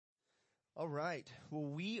All right. Well,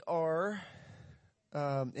 we are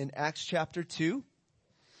in Acts chapter 2.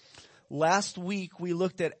 Last week we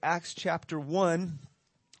looked at Acts chapter 1,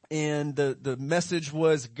 and the message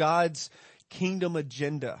was God's kingdom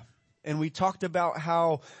agenda. And we talked about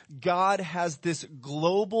how God has this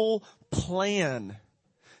global plan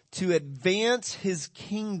to advance his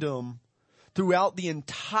kingdom throughout the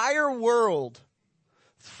entire world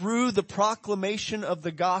through the proclamation of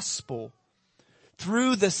the gospel,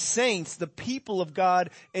 through the saints, the people of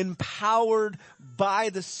God, empowered by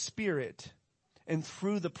the Spirit, and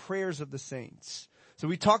through the prayers of the saints. So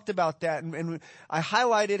we talked about that, and I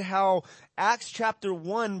highlighted how Acts chapter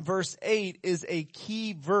 1 verse 8 is a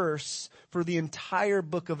key verse for the entire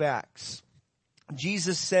book of Acts.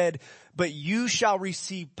 Jesus said, "But you shall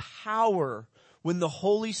receive power when the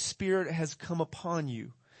Holy Spirit has come upon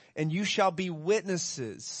you, and you shall be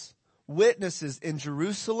witnesses in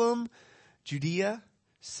Jerusalem, Judea,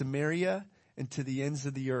 Samaria, and to the ends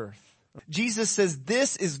of the earth." Jesus says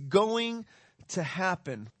this is going to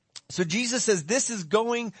happen. So Jesus says this is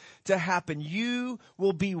going to happen. You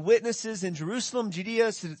will be witnesses in Jerusalem,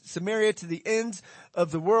 Judea, Samaria, to the ends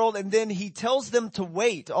of the world. And then he tells them to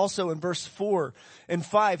wait. Also in verse 4 and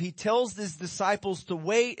 5, he tells his disciples to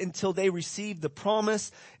wait until they receive the promise,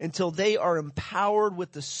 until they are empowered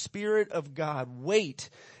with the Spirit of God. Wait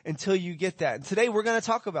until you get that. And today we're going to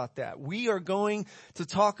talk about that. We are going to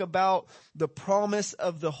talk about the promise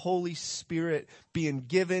of the Holy Spirit being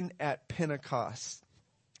given at Pentecost.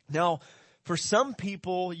 Now, for some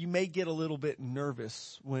people, you may get a little bit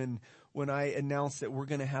nervous when I announce that we're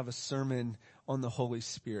going to have a sermon on the Holy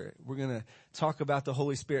Spirit. We're going to talk about the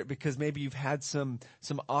Holy Spirit because maybe you've had some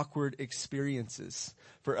awkward experiences.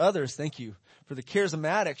 For others, thank you. For the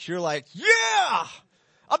charismatics, you're like, yeah,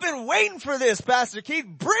 I've been waiting for this, Pastor Keith.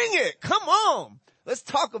 Bring it. Come on. Let's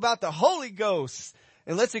talk about the Holy Ghost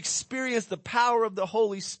and let's experience the power of the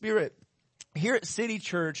Holy Spirit. Here at City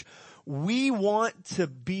Church, we want to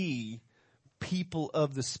be people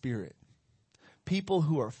of the Spirit. People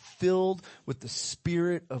who are filled with the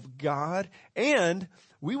Spirit of God. And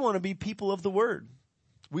we want to be people of the Word.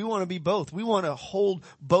 We want to be both. We want to hold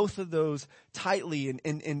both of those tightly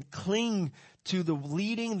and cling to the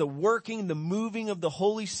leading, the working, the moving of the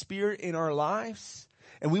Holy Spirit in our lives.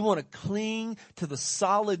 And we want to cling to the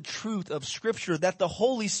solid truth of Scripture that the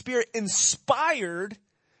Holy Spirit inspired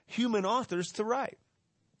human authors to write.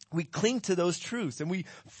 We cling to those truths and we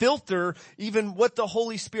filter even what the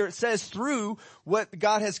Holy Spirit says through what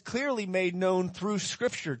God has clearly made known through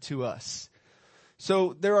Scripture to us.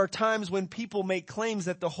 So there are times when people make claims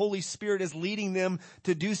that the Holy Spirit is leading them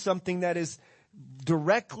to do something that is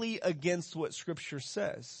directly against what Scripture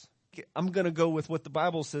says. I'm going to go with what the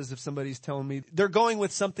Bible says if somebody's telling me they're going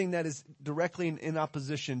with something that is directly in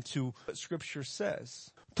opposition to what Scripture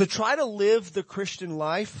says. To try to live the Christian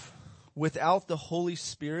life without the Holy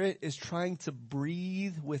Spirit is trying to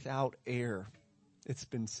breathe without air. It's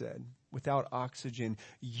been said, without oxygen.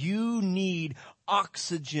 You need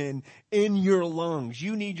oxygen in your lungs.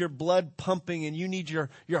 You need your blood pumping and you need your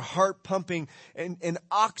heart pumping and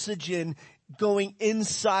oxygen going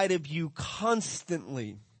inside of you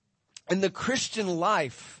constantly. In the Christian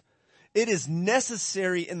life, it is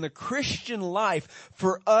necessary in the Christian life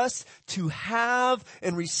for us to have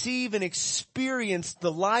and receive and experience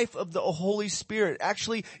the life of the Holy Spirit.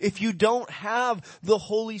 Actually, if you don't have the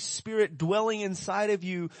Holy Spirit dwelling inside of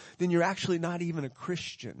you, then you're actually not even a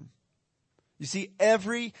Christian. You see,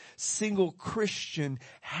 every single Christian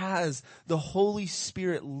has the Holy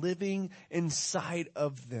Spirit living inside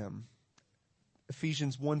of them.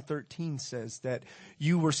 Ephesians 1:13 says that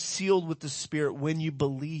you were sealed with the Spirit when you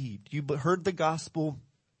believed. You heard the gospel,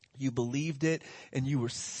 you believed it, and you were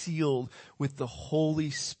sealed with the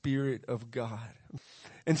Holy Spirit of God.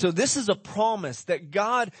 And so this is a promise that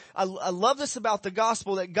God, I love this about the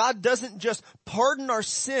gospel, that God doesn't just pardon our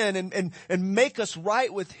sin and make us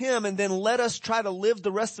right with Him and then let us try to live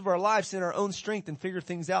the rest of our lives in our own strength and figure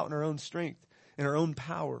things out in our own strength, in our own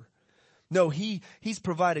power. No, He's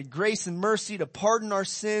provided grace and mercy to pardon our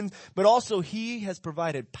sins, but also He has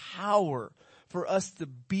provided power for us to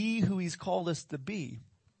be who He's called us to be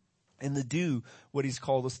and to do what He's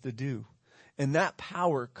called us to do. And that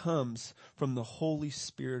power comes from the Holy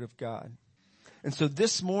Spirit of God. And so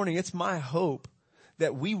this morning, it's my hope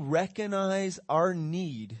that we recognize our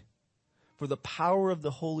need for the power of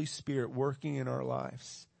the Holy Spirit working in our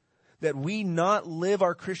lives. That we not live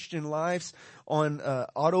our Christian lives on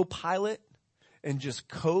autopilot and just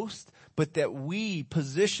coast, but that we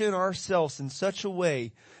position ourselves in such a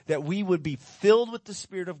way that we would be filled with the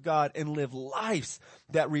Spirit of God and live lives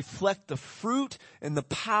that reflect the fruit and the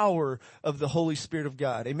power of the Holy Spirit of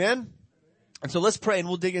God. Amen? And so let's pray and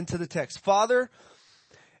we'll dig into the text. Father,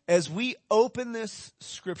 as we open this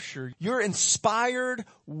scripture, your inspired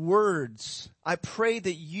words, I pray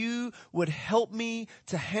that you would help me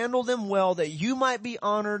to handle them well, that you might be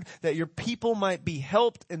honored, that your people might be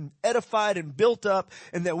helped and edified and built up,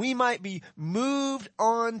 and that we might be moved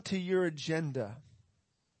on to your agenda.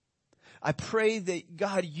 I pray that,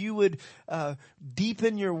 God, you would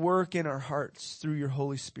deepen your work in our hearts through your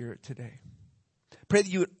Holy Spirit today. Pray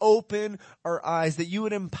that you would open our eyes, that you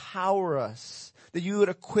would empower us, that you would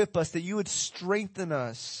equip us, that you would strengthen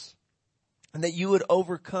us, and that you would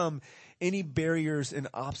overcome any barriers and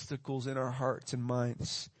obstacles in our hearts and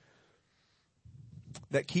minds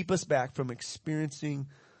that keep us back from experiencing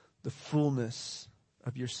the fullness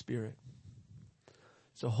of your Spirit.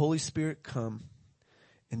 So Holy Spirit, come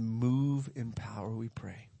and move in power, we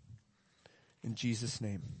pray. In Jesus'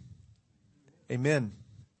 name, amen.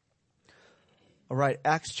 All right,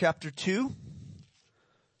 Acts chapter 2.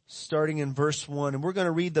 Starting in verse 1. And we're going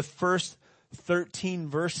to read the first 13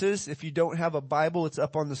 verses. If you don't have a Bible, it's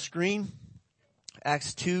up on the screen.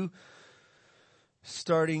 Acts 2,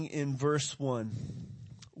 starting in verse 1.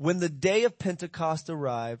 When the day of Pentecost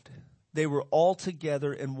arrived, they were all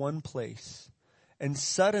together in one place. And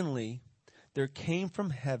suddenly there came from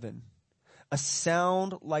heaven a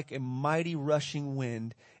sound like a mighty rushing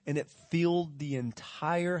wind, and it filled the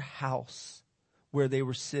entire house where they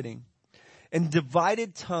were sitting. And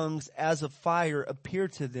divided tongues as of fire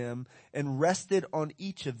appeared to them and rested on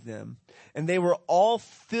each of them. And they were all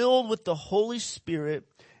filled with the Holy Spirit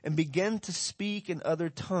and began to speak in other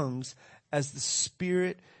tongues as the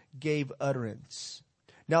Spirit gave utterance.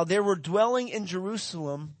 Now there were dwelling in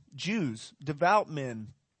Jerusalem Jews, devout men,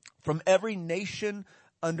 from every nation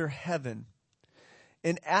under heaven.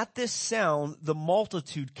 And at this sound the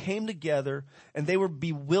multitude came together, and they were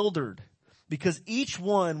bewildered, because each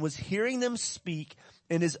one was hearing them speak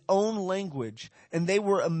in his own language. And they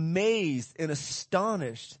were amazed and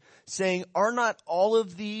astonished, saying, "Are not all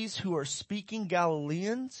of these who are speaking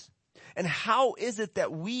Galileans? And how is it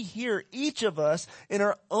that we hear each of us in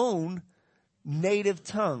our own native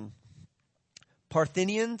tongue?"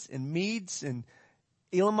 Parthians and Medes and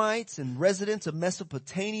Elamites and residents of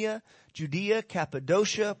Mesopotamia, Judea,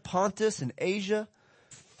 Cappadocia, Pontus and Asia,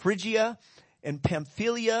 Phrygia and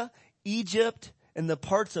Pamphylia, Egypt and the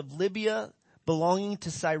parts of Libya belonging to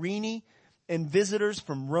Cyrene, and visitors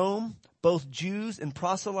from Rome, both Jews and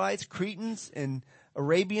proselytes, Cretans and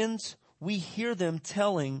Arabians, we hear them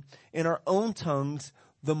telling in our own tongues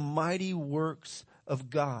the mighty works of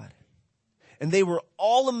God. And they were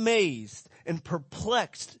all amazed and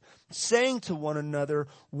perplexed, saying to one another,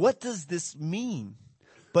 "What does this mean?"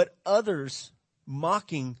 But others,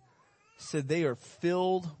 mocking, said, "They are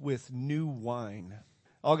filled with new wine."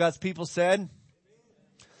 All God's people said,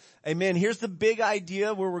 amen. Here's the big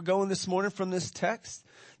idea where we're going this morning from this text,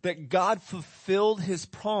 that God fulfilled his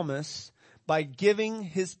promise by giving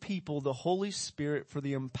his people the Holy Spirit for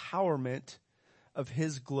the empowerment of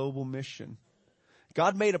his global mission.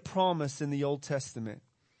 God made a promise in the Old Testament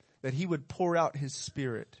that he would pour out his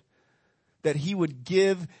Spirit, that he would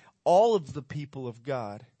give all of the people of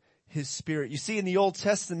God his Spirit. You see, in the Old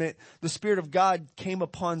Testament, the Spirit of God came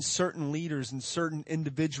upon certain leaders and certain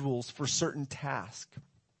individuals for certain tasks,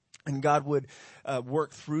 and God would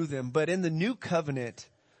work through them. But in the New Covenant,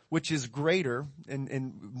 which is greater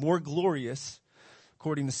and more glorious,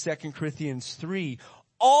 according to 2 Corinthians 3,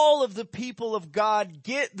 all of the people of God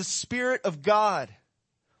get the Spirit of God.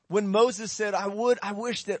 When Moses said, I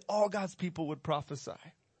wish that all God's people would prophesy.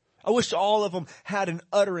 I wish all of them had an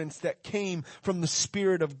utterance that came from the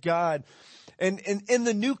Spirit of God. And in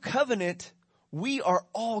the New Covenant, we are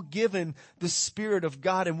all given the Spirit of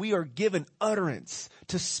God, and we are given utterance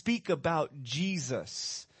to speak about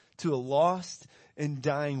Jesus to a lost and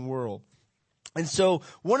dying world. And so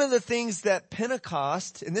one of the things that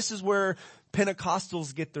Pentecost, and this is where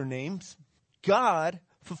Pentecostals get their names, God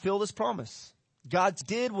fulfilled his promise. God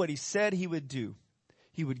did what he said he would do.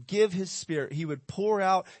 He would give his Spirit. He would pour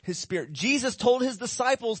out his Spirit. Jesus told his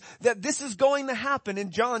disciples that this is going to happen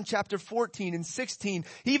in John chapter 14 and 16.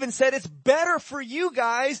 He even said, it's better for you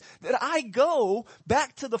guys that I go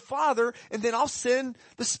back to the Father, and then I'll send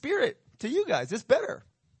the Spirit to you guys. It's better.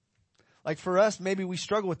 Like for us, maybe we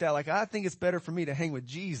struggle with that. Like, I think it's better for me to hang with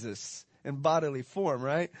Jesus in bodily form,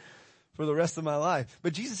 right? For the rest of my life.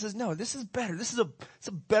 But Jesus says, no, this is better. It's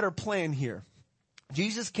a better plan here.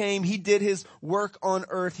 Jesus came, he did his work on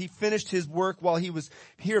earth. He finished his work while he was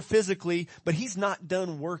here physically, but he's not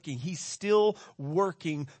done working. He's still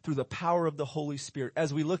working through the power of the Holy Spirit.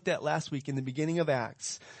 As we looked at last week in the beginning of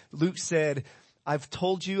Acts, Luke said, I've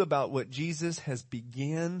told you about what Jesus has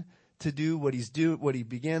began to do what he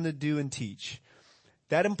began to do and teach,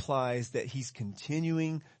 that implies that he's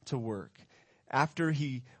continuing to work. After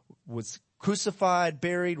he was crucified,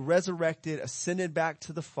 buried, resurrected, ascended back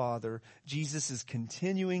to the Father, Jesus is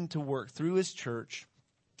continuing to work through his church.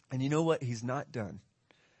 And you know what? He's not done.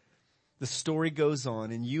 The story goes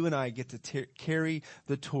on, and you and I get to carry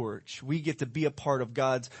the torch. We get to be a part of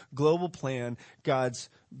God's global plan, God's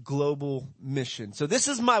global mission. So this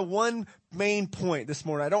is my one main point this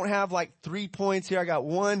morning. I don't have like 3 points here. I got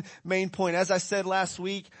one main point. As I said last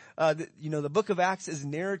week, the book of Acts is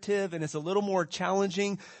narrative, and it's a little more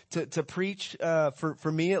challenging to preach,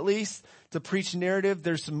 for me at least, to preach narrative.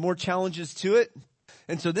 There's some more challenges to it.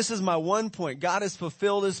 And so this is my one point. God has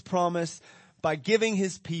fulfilled his promise by giving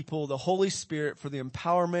his people the Holy Spirit for the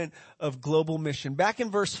empowerment of global mission. Back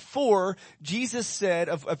in verse 4, Jesus said,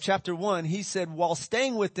 of chapter 1, he said, while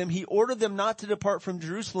staying with them, he ordered them not to depart from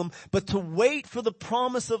Jerusalem, but to wait for the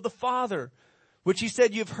promise of the Father, which he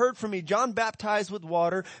said, you've heard from me. John baptized with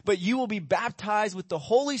water, but you will be baptized with the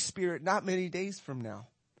Holy Spirit not many days from now.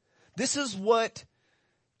 This is what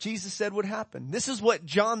Jesus said would happen. This is what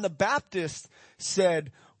John the Baptist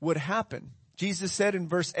said would happen. Jesus said in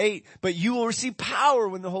verse 8, but you will receive power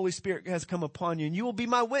when the Holy Spirit has come upon you, and you will be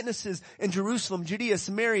my witnesses in Jerusalem, Judea,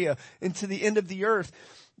 Samaria, and to the end of the earth.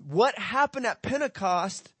 What happened at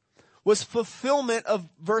Pentecost was fulfillment of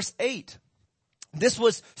verse 8. This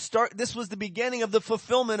was the beginning of the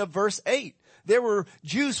fulfillment of verse 8. There were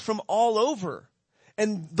Jews from all over,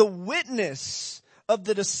 and the witness of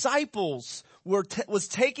the disciples was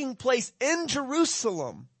taking place in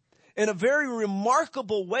Jerusalem. In a very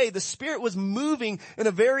remarkable way. The Spirit was moving in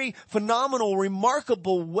a very phenomenal,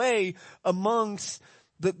 remarkable way amongst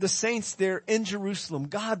the saints there in Jerusalem.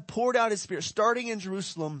 God poured out his Spirit starting in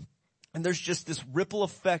Jerusalem. And there's just this ripple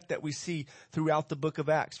effect that we see throughout the book of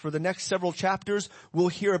Acts. For the next several chapters, we'll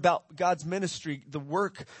hear about God's ministry, the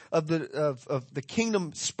work of the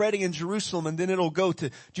kingdom spreading in Jerusalem, and then it'll go to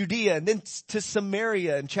Judea, and then to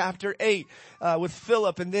Samaria in chapter 8 with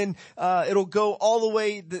Philip, and then it'll go all the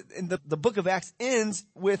way. The book of Acts ends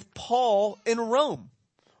with Paul in Rome.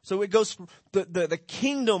 So it goes, the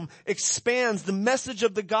kingdom expands, the message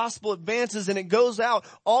of the gospel advances, and it goes out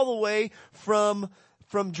all the way from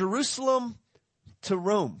Jerusalem to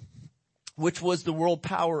Rome, which was the world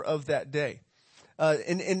power of that day.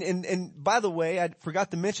 And by the way, I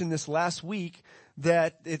forgot to mention this last week,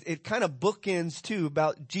 that it kind of bookends too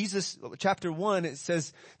about Jesus. Chapter 1, it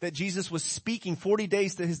says that Jesus was speaking 40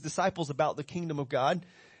 days to his disciples about the kingdom of God.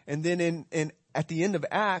 And then at the end of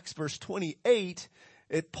Acts, verse 28,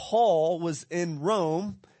 Paul was in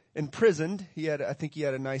Rome, imprisoned. I think he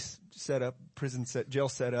had a nice setup, jail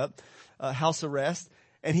setup, house arrest.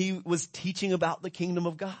 And he was teaching about the kingdom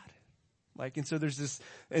of God. And so there's this,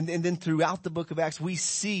 and then throughout the book of Acts, we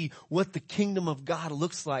see what the kingdom of God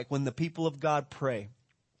looks like when the people of God pray.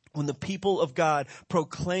 When the people of God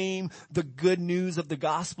proclaim the good news of the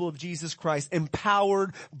gospel of Jesus Christ,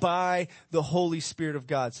 empowered by the Holy Spirit of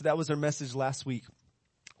God. So that was our message last week.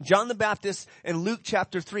 John the Baptist in Luke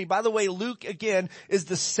chapter 3. By the way, Luke, again, is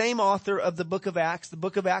the same author of the book of Acts. The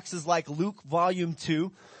book of Acts is like Luke volume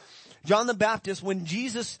 2. John the Baptist, when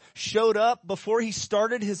Jesus showed up, before he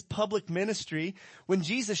started his public ministry, when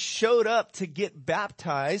Jesus showed up to get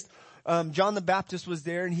baptized, John the Baptist was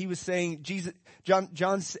there, and he was saying,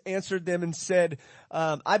 John answered them and said,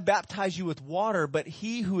 I baptize you with water, but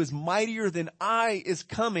he who is mightier than I is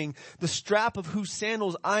coming, the strap of whose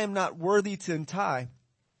sandals I am not worthy to untie.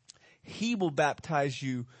 He will baptize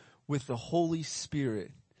you with the Holy Spirit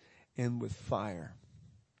and with fire.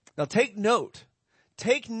 Now take note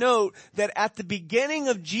that at the beginning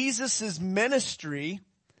of Jesus' ministry,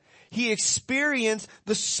 he experienced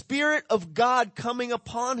the Spirit of God coming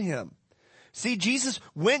upon him. See, Jesus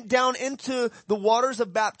went down into the waters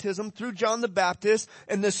of baptism through John the Baptist,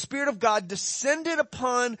 and the Spirit of God descended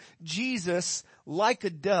upon Jesus like a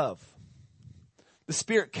dove. The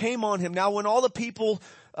Spirit came on him. Now, when all the people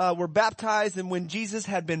were baptized, and when Jesus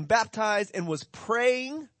had been baptized and was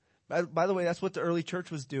praying, by the way, that's what the early church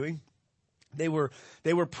was doing. They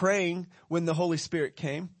were praying when the Holy Spirit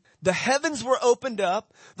came. The heavens were opened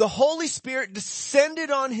up. The Holy Spirit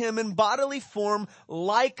descended on him in bodily form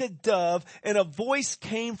like a dove, and a voice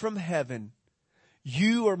came from heaven.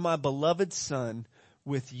 You are my beloved Son.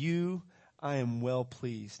 With you I am well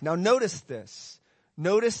pleased. Now notice this.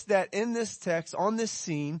 Notice that in this text, on this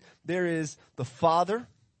scene, there is the Father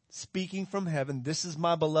speaking from heaven. This is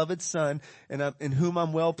my beloved Son, and in whom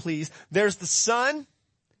I'm well pleased. There's the Son.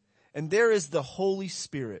 And there is the Holy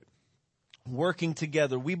Spirit working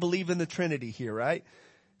together. We believe in the Trinity here, right?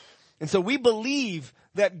 And so we believe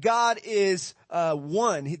that God is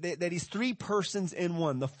one, that he's three persons in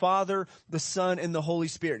one, the Father, the Son, and the Holy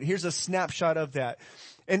Spirit. Here's a snapshot of that.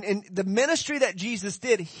 And the ministry that Jesus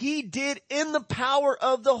did, he did in the power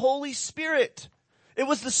of the Holy Spirit. It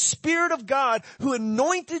was the Spirit of God who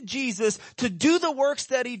anointed Jesus to do the works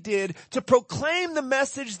that he did, to proclaim the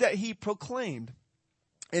message that he proclaimed.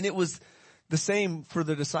 And it was the same for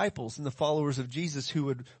the disciples and the followers of Jesus who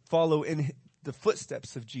would follow in the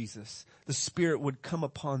footsteps of Jesus. The Spirit would come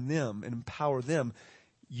upon them and empower them,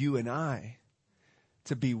 you and I,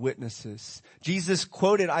 to be witnesses. Jesus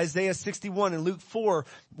quoted Isaiah 61 and Luke 4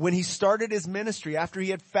 when he started his ministry. After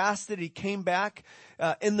he had fasted, he came back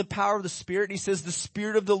in the power of the Spirit. He says, the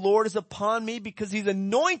Spirit of the Lord is upon me because he's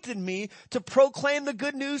anointed me to proclaim the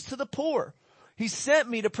good news to the poor. He sent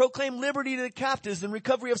me to proclaim liberty to the captives and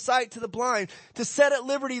recovery of sight to the blind, to set at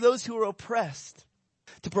liberty those who are oppressed,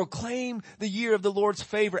 to proclaim the year of the Lord's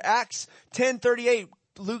favor. Acts 10:38.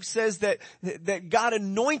 Luke says that God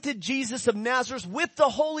anointed Jesus of Nazareth with the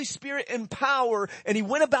Holy Spirit and power, and he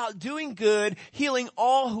went about doing good, healing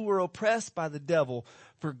all who were oppressed by the devil,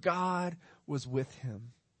 for God was with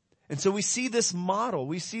him. And so we see this model.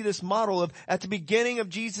 We see this model of at the beginning of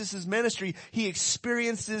Jesus' ministry, he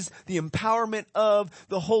experiences the empowerment of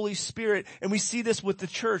the Holy Spirit. And we see this with the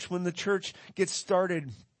church when the church gets started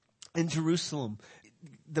in Jerusalem.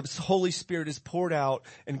 The Holy Spirit is poured out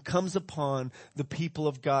and comes upon the people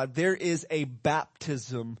of God. There is a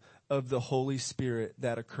baptism of the Holy Spirit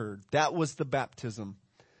that occurred. That was the baptism.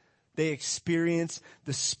 They experienced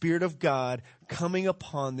the Spirit of God coming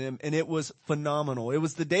upon them, and it was phenomenal. It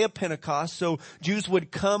was the day of Pentecost, so Jews would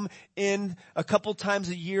come in a couple times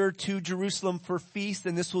a year to Jerusalem for feast,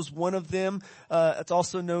 and this was one of them. It's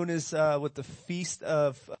also known as the Feast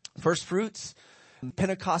of First Fruits.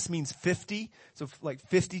 Pentecost means 50, so like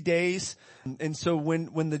 50 days. And so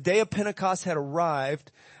when the day of Pentecost had arrived,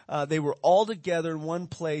 they were all together in one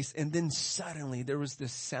place, and then suddenly there was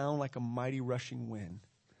this sound like a mighty rushing wind.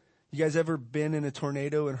 You guys ever been in a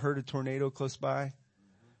tornado and heard a tornado close by?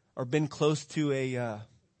 Or been close to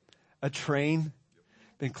a train?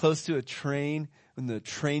 Been close to a train when the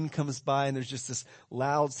train comes by and there's just this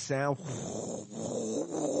loud sound.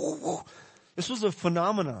 This was a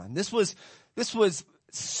phenomenon. This was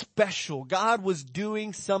special. God was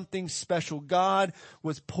doing something special. God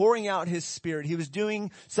was pouring out his Spirit. He was doing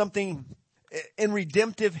something in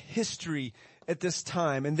redemptive history at this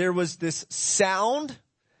time. And there was this sound,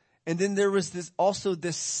 and then there was this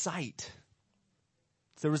sight.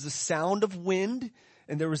 There was the sound of wind,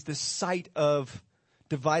 and there was this sight of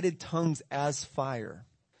divided tongues as fire.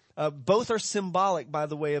 Both are symbolic, by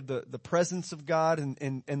the way, of the presence of God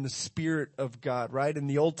and the Spirit of God, right? In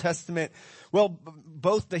the Old Testament, well,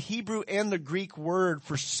 both the Hebrew and the Greek word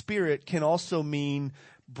for spirit can also mean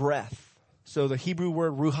breath. So the Hebrew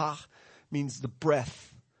word ruach means the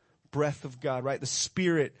breath of God, right? The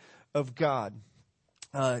Spirit of God.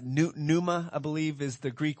 Pneuma, I believe, is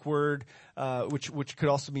the Greek word, which could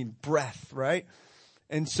also mean breath, right?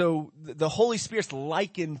 And so the Holy Spirit's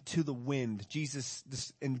likened to the wind. Jesus,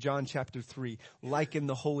 in John chapter 3, likened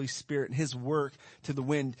the Holy Spirit and his work to the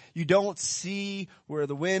wind. You don't see where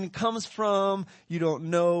the wind comes from. You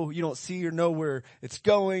don't see or know where it's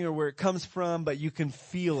going or where it comes from, but you can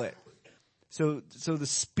feel it. So the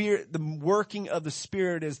Spirit, the working of the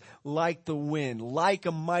Spirit is like the wind, like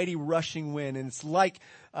a mighty rushing wind. And it's like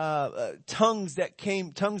tongues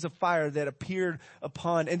of fire that appeared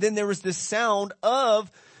upon. And then there was this sound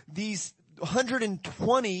of these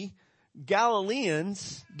 120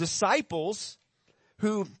 Galileans, disciples,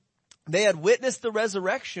 who they had witnessed the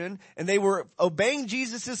resurrection, and they were obeying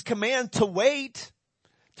Jesus' command to wait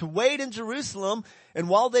in Jerusalem. And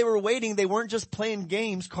while they were waiting, they weren't just playing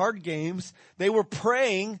games, card games. They were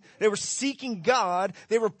praying. They were seeking God.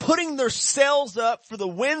 They were putting their sails up for the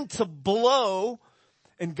wind to blow.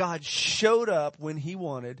 And God showed up when he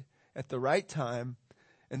wanted at the right time.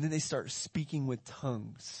 And then they start speaking with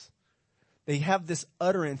tongues. They have this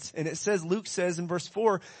utterance. And it says, Luke says in verse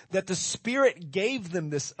 4, that the Spirit gave them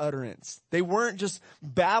this utterance. They weren't just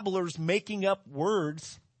babblers making up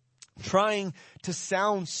words, trying to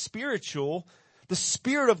sound spiritual. The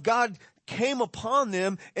Spirit of God came upon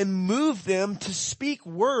them and moved them to speak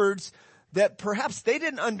words that perhaps they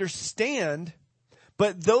didn't understand,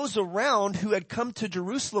 but those around who had come to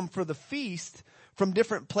Jerusalem for the feast from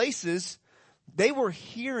different places, they were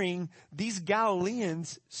hearing these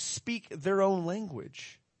Galileans speak their own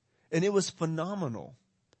language. And it was phenomenal.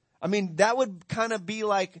 I mean, that would kind of be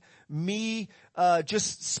like me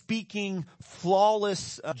just speaking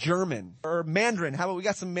flawless German or Mandarin. How about we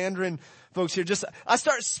got some Mandarin folks here? I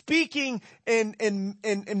start speaking in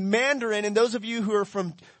Mandarin, and those of you who are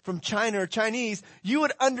from China or Chinese, you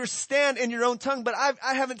would understand in your own tongue, but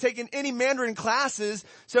I haven't taken any Mandarin classes,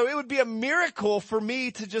 so it would be a miracle for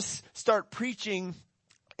me to just start preaching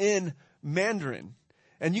in Mandarin.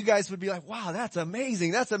 And you guys would be like, wow, that's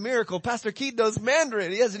amazing. That's a miracle. Pastor Keith knows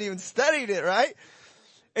Mandarin. He hasn't even studied it, right?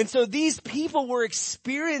 And so these people were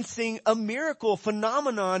experiencing a miracle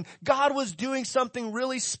phenomenon. God was doing something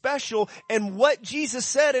really special. And what Jesus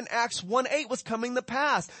said in Acts 1:8 was coming to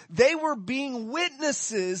pass. They were being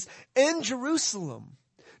witnesses in Jerusalem.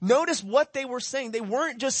 Notice what they were saying. They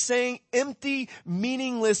weren't just saying empty,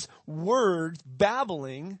 meaningless words,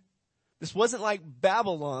 babbling. This wasn't like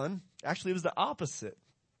Babylon. Actually, it was the opposite.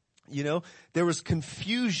 You know, there was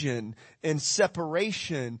confusion and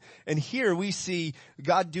separation. And here we see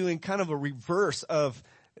God doing kind of a reverse of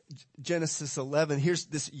Genesis 11. Here's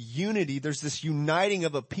this unity. There's this uniting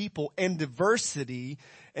of a people and diversity.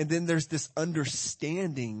 And then there's this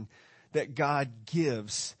understanding that God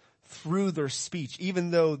gives through their speech,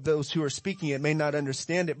 even though those who are speaking it may not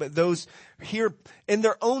understand it, but those hear in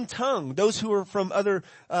their own tongue, those who are from other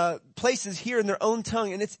places hear in their own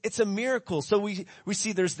tongue, and it's a miracle. So we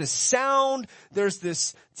see there's this sound, there's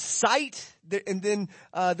this sight, and then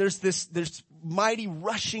there's mighty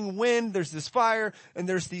rushing wind, there's this fire, and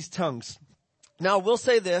there's these tongues. Now we'll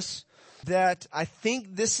say this, that I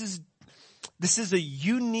think this is a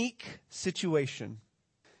unique situation.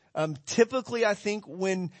 Typically, I think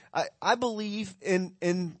when I believe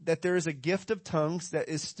in that there is a gift of tongues that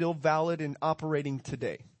is still valid and operating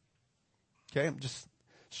today. Okay, I'm just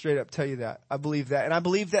straight up tell you that. I believe that. And I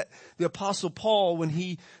believe that the Apostle Paul, when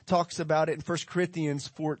he talks about it in 1 Corinthians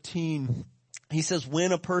 14, he says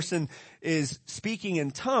when a person is speaking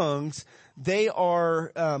in tongues, they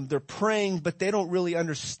are, they're praying, but they don't really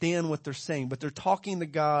understand what they're saying, but they're talking to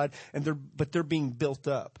God but they're being built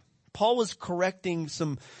up. Paul was correcting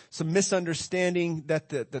some misunderstanding that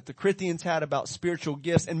the Corinthians had about spiritual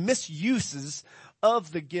gifts and misuses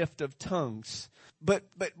of the gift of tongues. But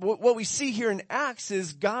what we see here in Acts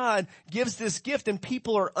is God gives this gift and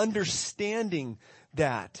people are understanding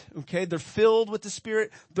that. Okay? They're filled with the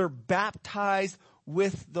Spirit. They're baptized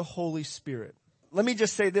with the Holy Spirit. Let me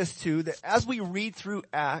just say this too, that as we read through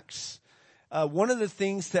Acts, one of the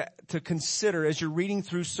things to consider as you're reading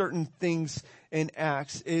through certain things in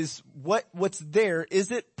Acts is what's there. Is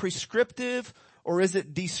it prescriptive or is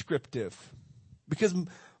it descriptive? Because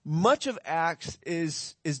much of Acts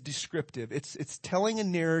is descriptive. It's telling a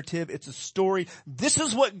narrative. It's a story. This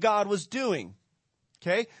is what God was doing.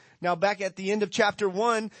 Okay? Now back at the end of chapter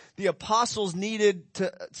 1, the apostles needed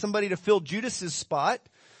somebody to fill Judas's spot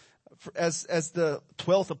as the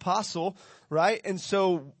 12th apostle, right? And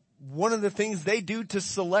so one of the things they do to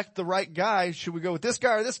select the right guy, should we go with this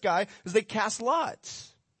guy or this guy, is they cast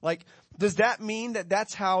lots. Like, does that mean that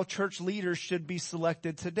that's how church leaders should be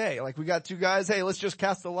selected today? Like, we got two guys, hey, let's just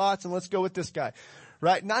cast the lots and let's go with this guy.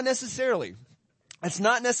 Right? Not necessarily. It's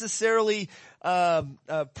not necessarily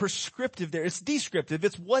prescriptive there. It's descriptive.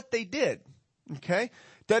 It's what they did. Okay?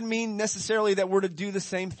 Doesn't mean necessarily that we're to do the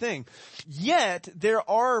same thing. Yet, there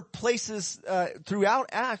are places throughout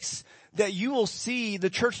Acts that you will see the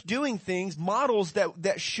church doing things, models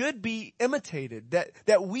that should be imitated,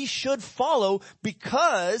 that we should follow,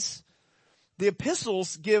 because the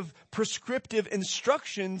epistles give prescriptive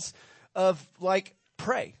instructions of, like,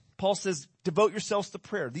 pray. Paul says, devote yourselves to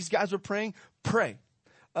prayer. These guys were praying, pray.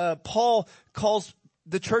 Paul calls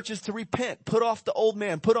the churches to repent, put off the old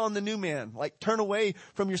man, put on the new man, like turn away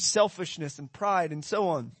from your selfishness and pride and so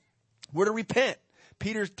on. We're to repent.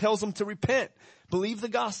 Peter tells them to repent. Believe the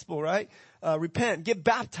gospel, right? Repent, get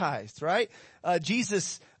baptized, right?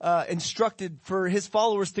 Jesus instructed for his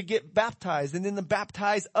followers to get baptized and then to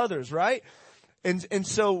baptize others, right? And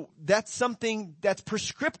so that's something that's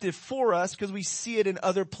prescriptive for us because we see it in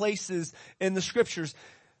other places in the scriptures.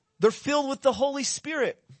 They're filled with the Holy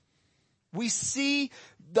Spirit. We see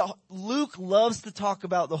Luke loves to talk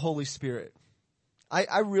about the Holy Spirit.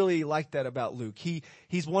 I really like that about Luke.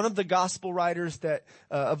 He's one of the gospel writers that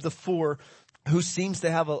of the four who seems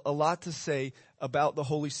to have a lot to say about the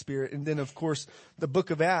Holy Spirit. And then, of course, the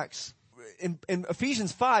book of Acts. In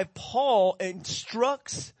Ephesians 5, Paul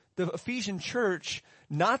instructs the Ephesian church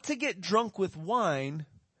not to get drunk with wine,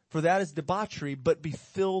 for that is debauchery, but be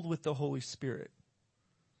filled with the Holy Spirit.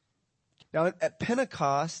 Now, at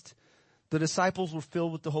Pentecost, the disciples were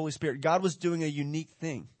filled with the Holy Spirit. God was doing a unique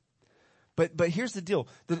thing. But here's the deal.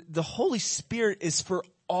 The Holy Spirit is for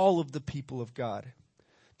all of the people of God.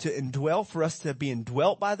 indwell, for us to be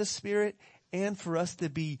indwelt by the Spirit, and for us to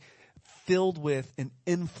be filled with and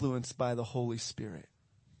influenced by the Holy Spirit.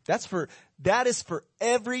 That is for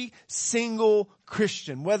every single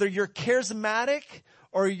Christian, whether you're charismatic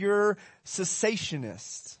or you're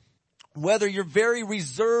cessationist, whether you're very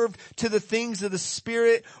reserved to the things of the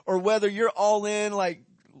Spirit or whether you're all in, like,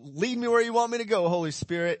 lead me where you want me to go, Holy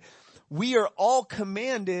Spirit. We are all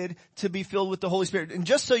commanded to be filled with the Holy Spirit. And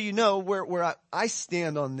just so you know where I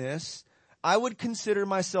stand on this, I would consider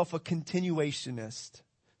myself a continuationist.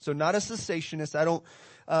 So not a cessationist. I don't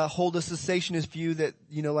hold a cessationist view that,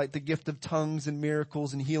 like the gift of tongues and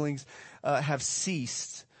miracles and healings have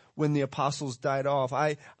ceased when the apostles died off.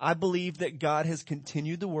 I believe that God has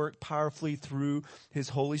continued to work powerfully through His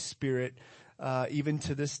Holy Spirit even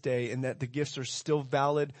to this day, and that the gifts are still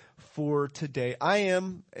valid for today. I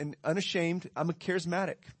am, and unashamed, I'm a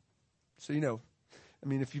charismatic. So,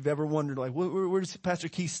 if you've ever wondered, like, where does Pastor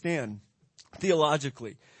Keith stand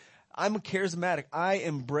theologically? I'm a charismatic. I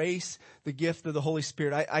embrace the gift of the Holy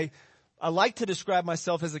Spirit. I like to describe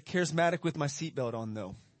myself as a charismatic with my seatbelt on,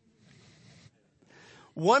 though.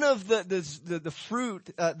 One of the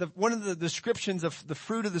fruit, one of the descriptions of the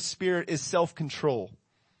fruit of the Spirit is self-control.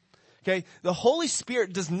 Okay? The Holy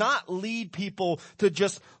Spirit does not lead people to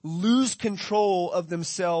just lose control of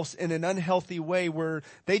themselves in an unhealthy way where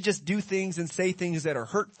they just do things and say things that are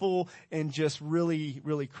hurtful and just really,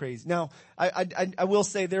 really crazy. Now, I will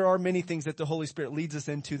say there are many things that the Holy Spirit leads us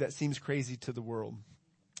into that seems crazy to the world.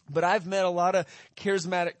 But I've met a lot of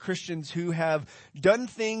charismatic Christians who have done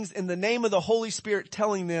things in the name of the Holy Spirit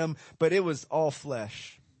telling them, but it was all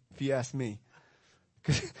flesh, if you ask me.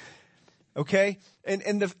 Okay?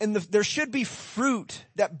 And there should be fruit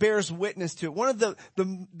that bears witness to it. One of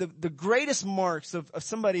the greatest marks of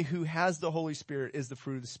somebody who has the Holy Spirit is the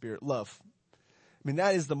fruit of the Spirit, love. I mean,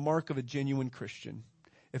 that is the mark of a genuine Christian.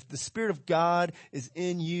 If the Spirit of God is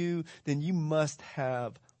in you, then you must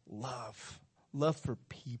have love. Love for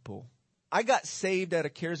people. I got saved at a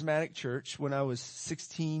charismatic church when I was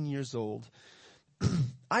 16 years old.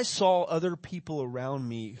 I saw other people around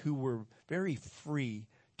me who were very free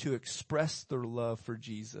to express their love for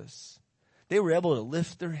Jesus. They were able to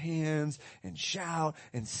lift their hands and shout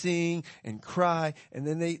and sing and cry, and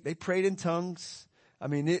then they prayed in tongues. I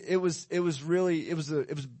mean, it was a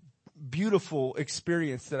beautiful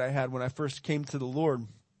experience that I had when I first came to the Lord.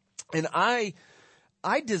 And I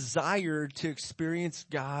desired to experience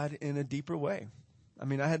God in a deeper way. I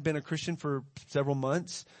mean, I had been a Christian for several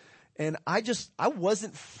months, and I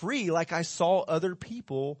wasn't free like I saw other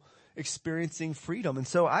people experiencing freedom. And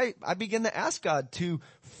so I began to ask God to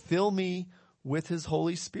fill me with His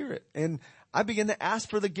Holy Spirit. And I began to ask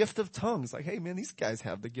for the gift of tongues. Like, hey man, these guys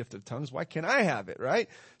have the gift of tongues. Why can't I have it, right?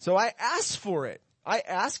 So I asked for it. I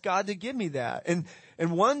asked God to give me that. And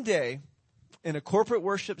one day, in a corporate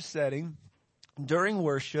worship setting, during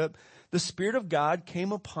worship, the Spirit of God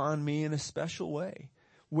came upon me in a special way,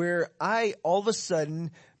 where I all of a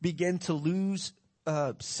sudden began to lose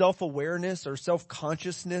self-awareness or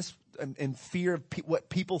self-consciousness and fear of what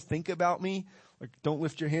people think about me. Like, don't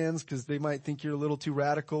lift your hands because they might think you're a little too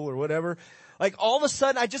radical or whatever. Like, all of a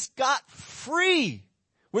sudden, I just got free.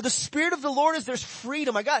 Where the Spirit of the Lord is, there's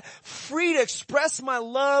freedom. I got free to express my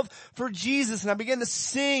love for Jesus, and I began to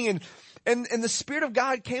sing, and the Spirit of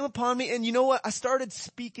God came upon me, and you know what? I started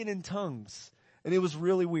speaking in tongues, and it was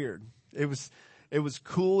really weird. It was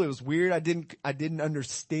cool. It was weird. I didn't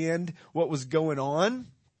understand what was going on.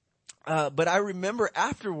 But I remember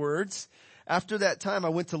afterwards, after that time, I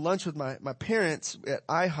went to lunch with my parents at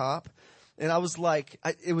IHOP, and I was like,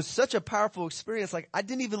 it was such a powerful experience. Like, I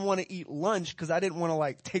didn't even want to eat lunch because I didn't want to,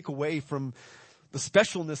 like, take away from the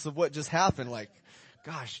specialness of what just happened. Like,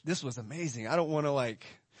 gosh, this was amazing. I don't want to, like,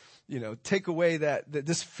 take away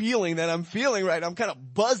this feeling that I'm feeling right. I'm kind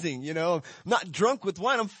of buzzing, I'm not drunk with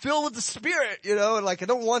wine. I'm filled with the Spirit, and like, I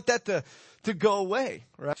don't want that to go away,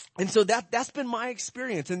 right? And so that's been my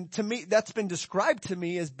experience. And to me, that's been described to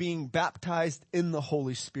me as being baptized in the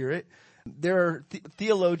Holy Spirit. There are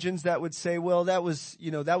theologians that would say, well, that was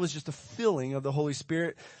just a filling of the Holy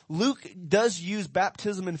Spirit. Luke does use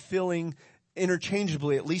baptism and filling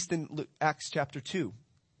interchangeably, at least in Acts chapter 2.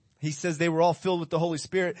 He says they were all filled with the Holy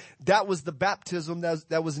Spirit. That was the baptism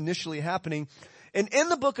that was initially happening. And in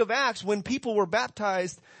the book of Acts, when people were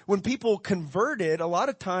baptized, when people converted, a lot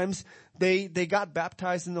of times they got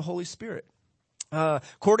baptized in the Holy Spirit.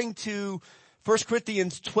 According to 1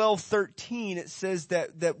 Corinthians 12:13, it says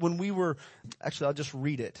that when we were, actually I'll just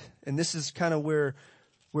read it. And this is kind of where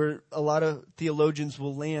a lot of theologians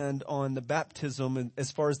will land on the baptism and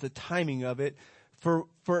as far as the timing of it. For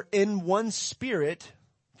in one Spirit,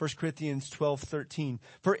 1 Corinthians 12:13.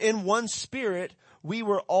 For in one Spirit we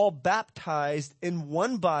were all baptized in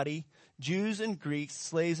one body, Jews and Greeks,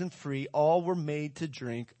 slaves and free, all were made to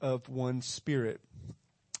drink of one Spirit.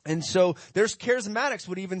 And so there's charismatics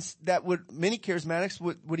many charismatics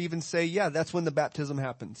would even say, yeah, that's when the baptism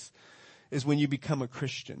happens, is when you become a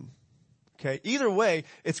Christian. Okay. Either way,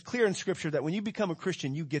 it's clear in Scripture that when you become a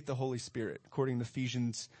Christian, you get the Holy Spirit, according to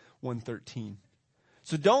Ephesians 1:13.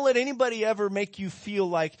 So don't let anybody ever make you feel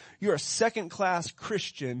like you're a second-class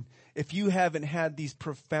Christian if you haven't had these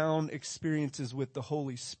profound experiences with the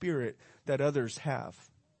Holy Spirit that others have.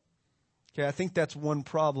 Okay, I think that's one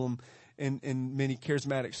problem in many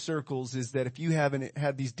charismatic circles, is that if you haven't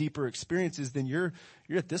had these deeper experiences, then you're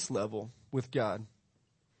at this level with God.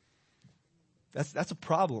 That's a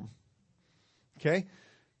problem. Okay?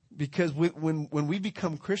 Because when we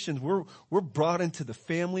become Christians, we're brought into the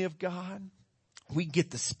family of God. We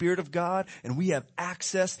get the Spirit of God, and we have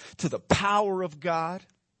access to the power of God.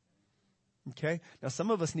 Okay? Now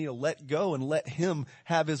some of us need to let go and let Him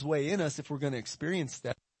have His way in us if we're going to experience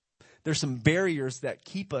that. There's some barriers that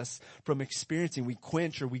keep us from experiencing. We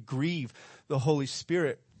quench or we grieve the Holy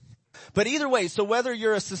Spirit. But either way, so whether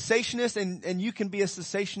you're a cessationist and you can be a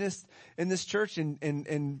cessationist in this church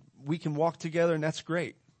and we can walk together, and that's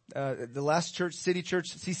great. The last church, City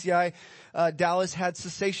Church, CCI, Dallas had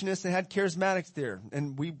cessationists and had charismatics there.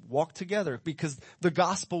 And we walked together because the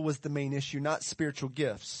gospel was the main issue, not spiritual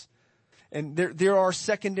gifts. And there are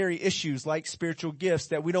secondary issues like spiritual gifts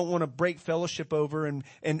that we don't want to break fellowship over and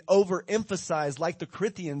overemphasize like the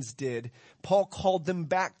Corinthians did. Paul called them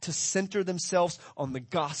back to center themselves on the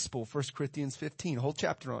gospel, 1 Corinthians 15, a whole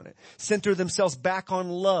chapter on it. Center themselves back on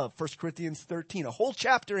love, 1 Corinthians 13, a whole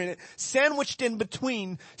chapter in it, sandwiched in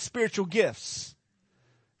between spiritual gifts.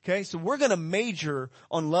 Okay, so we're going to major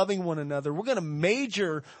on loving one another. We're going to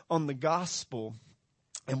major on the gospel,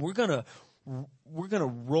 and we're going to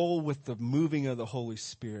roll with the moving of the Holy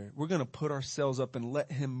Spirit. We're going to put ourselves up and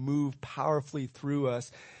let Him move powerfully through us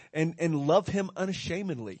and love Him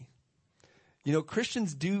unashamedly. You know,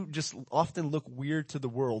 Christians do just often look weird to the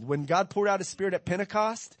world. When God poured out His Spirit at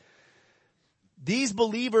Pentecost, these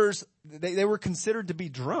believers, they were considered to be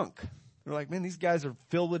drunk. They're like, man, these guys are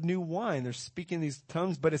filled with new wine. They're speaking these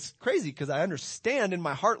tongues, but it's crazy because I understand in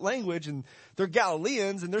my heart language, and they're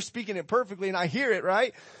Galileans and they're speaking it perfectly and I hear it,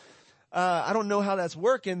 right? I don't know how that's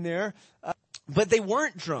working there, but they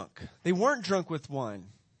weren't drunk. They weren't drunk with wine.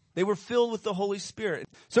 They were filled with the Holy Spirit.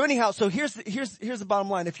 So anyhow, so here's the bottom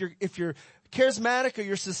line. If you're charismatic or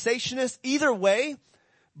you're cessationist, either way,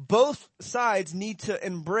 both sides need to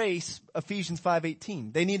embrace Ephesians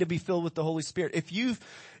 5:18. They need to be filled with the Holy Spirit. If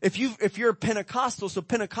you're a Pentecostal, so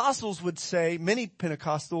Pentecostals would say, many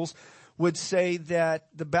Pentecostals would say that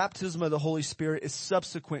the baptism of the Holy Spirit is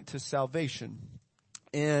subsequent to salvation.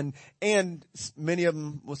 And many of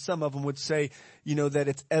them, well, some of them would say, you know, that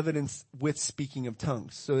it's evidence with speaking of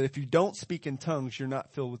tongues. So if you don't speak in tongues, you're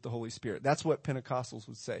not filled with the Holy Spirit. That's what Pentecostals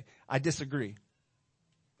would say. I disagree.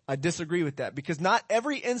 I disagree with that, because not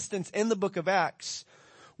every instance in the book of Acts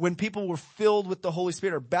when people were filled with the Holy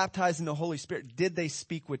Spirit or baptized in the Holy Spirit, did they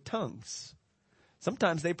speak with tongues.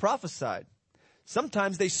 Sometimes they prophesied.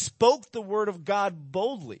 Sometimes they spoke the word of God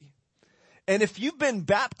boldly. And if you've been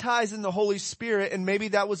baptized in the Holy Spirit, and maybe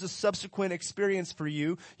that was a subsequent experience for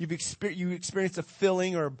you, you experienced a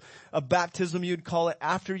filling or a baptism, you'd call it,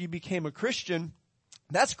 after you became a Christian,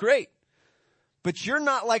 that's great. But you're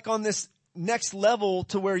not like on this next level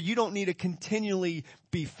to where you don't need to continually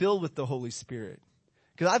be filled with the Holy Spirit.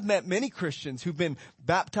 Because I've met many Christians who've been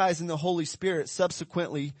baptized in the Holy Spirit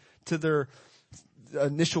subsequently to their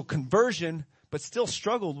initial conversion, but still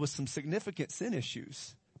struggled with some significant sin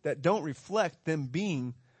issues that don't reflect them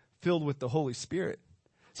being filled with the Holy Spirit.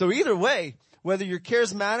 So either way, whether you're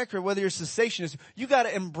charismatic or whether you're cessationist, you got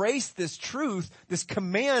to embrace this truth, this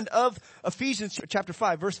command of Ephesians chapter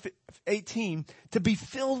 5, verse 18, to be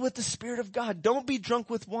filled with the Spirit of God. Don't be drunk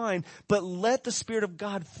with wine, but let the Spirit of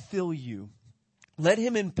God fill you. Let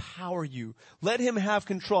Him empower you. Let Him have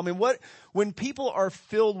control. I mean, when people are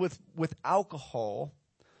filled with alcohol,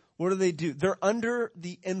 what do? They're under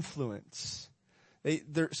the influence.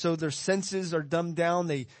 So their senses are dumbed down.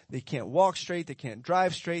 They can't walk straight. They can't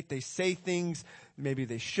drive straight. They say things maybe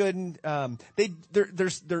they shouldn't.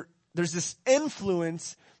 There's this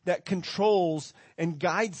influence that controls and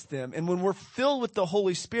guides them. And when we're filled with the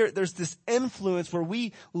Holy Spirit, there's this influence where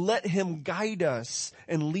we let Him guide us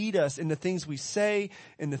and lead us in the things we say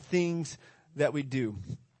and the things that we do.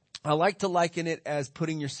 I like to liken it as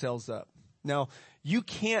putting yourselves up. Now, you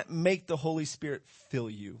can't make the Holy Spirit fill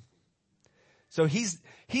you. So he's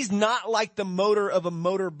not like the motor of a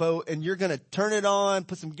motorboat and you're going to turn it on,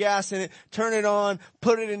 put some gas in it, turn it on,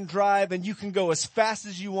 put it in drive, and you can go as fast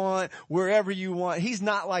as you want, wherever you want. He's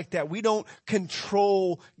not like that. We don't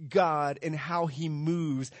control God and how he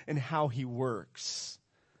moves and how he works.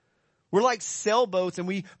 We're like sailboats and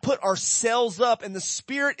we put our sails up and the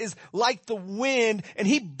Spirit is like the wind and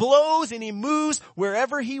he blows and he moves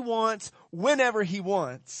wherever he wants, whenever he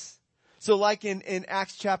wants. So like in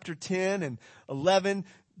Acts chapter 10 and 11,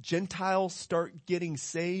 Gentiles start getting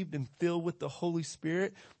saved and filled with the Holy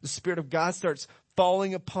Spirit. The Spirit of God starts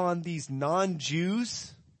falling upon these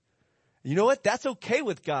non-Jews. You know what? That's okay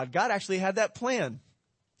with God. God actually had that plan.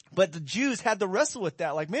 But the Jews had to wrestle with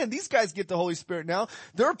that. Like, man, these guys get the Holy Spirit now.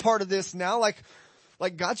 They're a part of this now. Like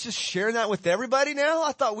God's just sharing that with everybody now?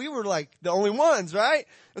 I thought we were like the only ones, right?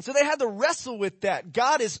 And so they had to wrestle with that.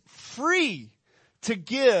 God is free to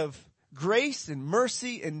give grace and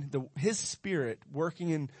mercy and his Spirit working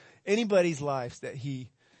in anybody's lives that he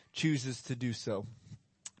chooses to do so.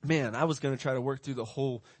 Man, I was going to try to work through the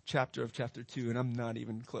whole chapter of chapter 2 and I'm not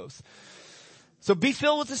even close. So be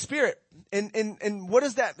filled with the Spirit. And what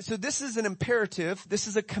is that? So this is an imperative. This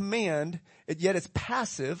is a command, yet it's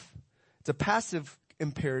passive. It's a passive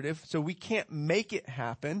imperative. So we can't make it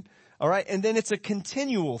happen. All right. And then it's a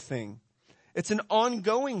continual thing. It's an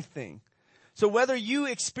ongoing thing. So whether you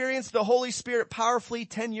experienced the Holy Spirit powerfully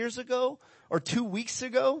 10 years ago or 2 weeks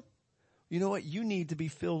ago, you know what? You need to be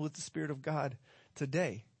filled with the Spirit of God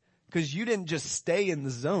today. Because you didn't just stay in the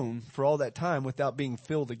zone for all that time without being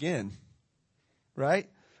filled again. Right?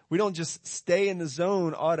 We don't just stay in the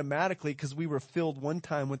zone automatically because we were filled one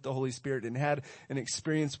time with the Holy Spirit and had an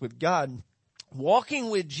experience with God. Walking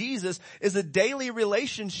with Jesus is a daily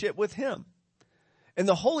relationship with him. And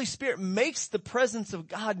the Holy Spirit makes the presence of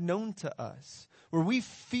God known to us, where we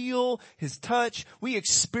feel his touch, we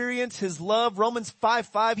experience his love. Romans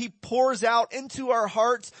 5:5, he pours out into our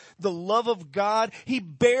hearts the love of God. He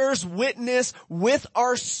bears witness with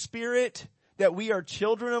our spirit that we are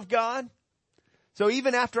children of God. So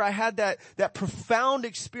even after I had that profound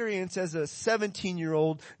experience as a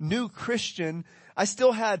 17-year-old new Christian, I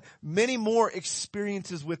still had many more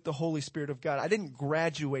experiences with the Holy Spirit of God. I didn't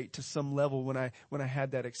graduate to some level when I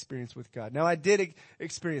had that experience with God. Now I did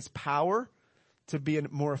experience power to be a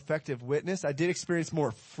more effective witness. I did experience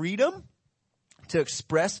more freedom to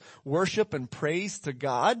express worship and praise to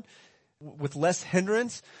God with less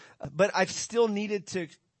hindrance. But I've still needed to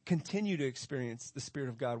continue to experience the Spirit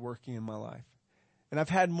of God working in my life. And I've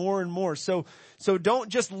had more and more. So don't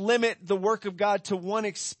just limit the work of God to one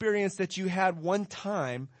experience that you had one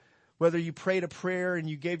time, whether you prayed a prayer and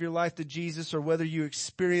you gave your life to Jesus or whether you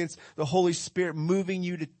experienced the Holy Spirit moving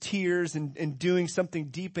you to tears and doing something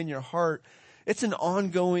deep in your heart. It's an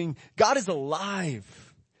ongoing, God is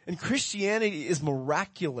alive. And Christianity is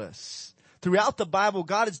miraculous. Throughout the Bible,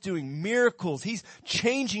 God is doing miracles. He's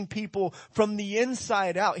changing people from the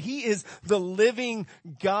inside out. He is the living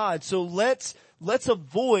God. So let's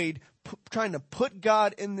avoid trying to put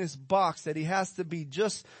God in this box that he has to be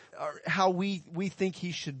just how we think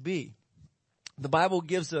he should be. The Bible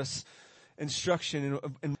gives us instruction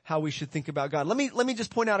in how we should think about God. Let me just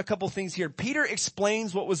point out a couple things here. Peter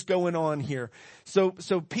explains what was going on here. So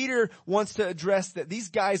Peter wants to address that these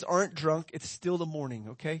guys aren't drunk. It's still the morning,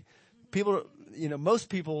 okay? People, most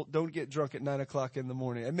people don't get drunk at 9 o'clock in the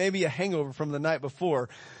morning. It may be a hangover from the night before.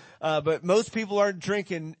 But most people aren't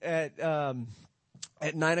drinking at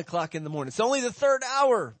 9 o'clock in the morning. It's only the third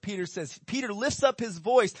hour, Peter says. Peter lifts up his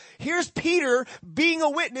voice. Here's Peter being a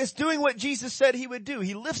witness, doing what Jesus said he would do.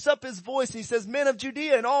 He lifts up his voice and he says, "Men of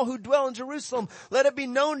Judea and all who dwell in Jerusalem, let it be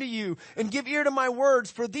known to you and give ear to my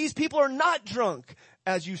words. For these people are not drunk,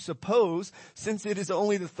 as you suppose, since it is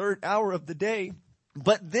only the third hour of the day.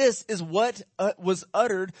 But this is what was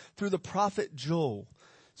uttered through the prophet Joel."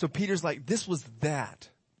 So Peter's like, this was that.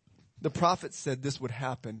 The prophet said this would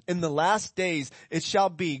happen. In the last days it shall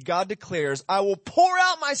be, God declares, I will pour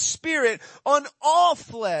out my spirit on all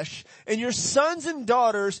flesh, and your sons and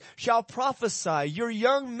daughters shall prophesy. Your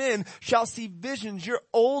young men shall see visions. Your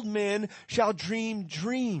old men shall dream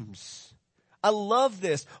dreams. I love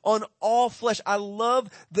this. On all flesh. I love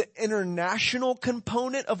the international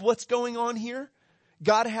component of what's going on here.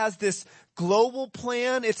 God has this global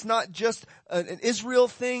plan. It's not just an Israel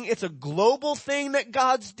thing. It's a global thing that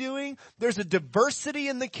God's doing. There's a diversity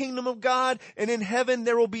in the kingdom of God. And in heaven,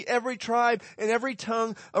 there will be every tribe and every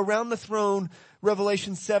tongue around the throne.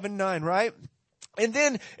 Revelation 7:9, right? And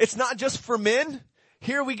then it's not just for men.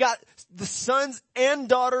 Here we got the sons and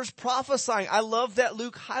daughters prophesying. I love that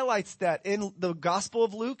Luke highlights that in the Gospel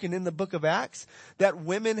of Luke and in the book of Acts, that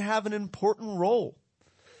women have an important role.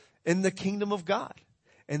 in the kingdom of God.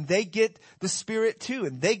 And they get the Spirit too.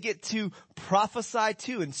 And they get to prophesy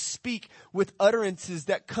too and speak with utterances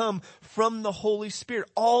that come from the Holy Spirit.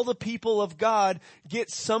 All the people of God get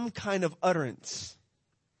some kind of utterance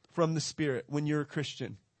from the Spirit when you're a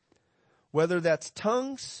Christian. Whether that's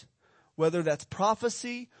tongues, whether that's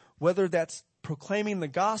prophecy, whether that's proclaiming the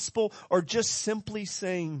gospel, or just simply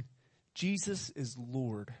saying, Jesus is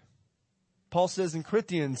Lord. Paul says in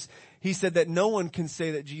Corinthians, he said that no one can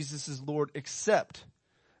say that Jesus is Lord except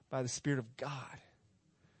by the Spirit of God.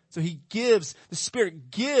 So the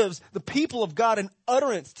Spirit gives the people of God an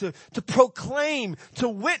utterance to proclaim, to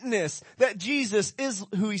witness that Jesus is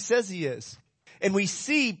who he says he is. And we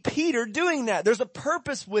see Peter doing that. There's a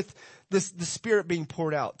purpose with this, the Spirit being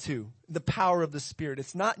poured out too. The power of the Spirit.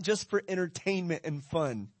 It's not just for entertainment and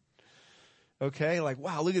fun. Okay, like,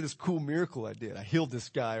 wow, look at this cool miracle I did. I healed this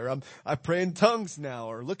guy, or I pray in tongues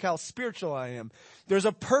now, or look how spiritual I am. There's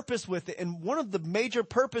a purpose with it. And one of the major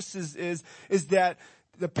purposes is that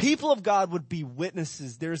the people of God would be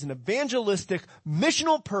witnesses. There's an evangelistic,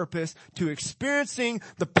 missional purpose to experiencing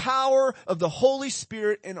the power of the Holy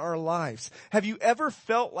Spirit in our lives. Have you ever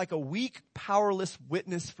felt like a weak, powerless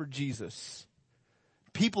witness for Jesus?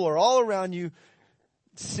 People are all around you,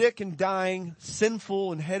 sick and dying,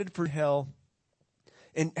 sinful and headed for hell.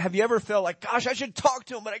 And have you ever felt like, gosh, I should talk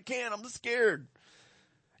to him, but I can't. I'm scared.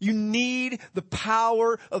 You need the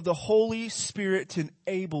power of the Holy Spirit to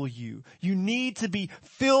enable you. You need to be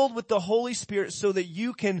filled with the Holy Spirit so that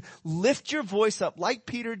you can lift your voice up like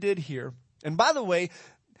Peter did here. And by the way,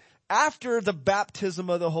 after the baptism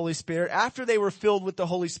of the Holy Spirit, after they were filled with the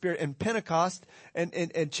Holy Spirit in Pentecost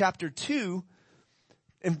and chapter 2,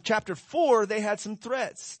 in chapter 4, they had some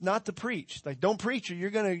threats not to preach. Like, don't preach or we're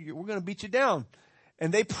going to beat you down.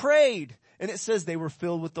 And they prayed, and it says they were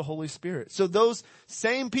filled with the Holy Spirit. So those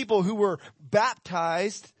same people who were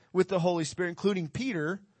baptized with the Holy Spirit, including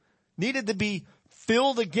Peter, needed to be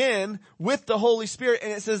filled again with the Holy Spirit.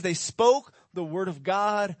 And it says they spoke the word of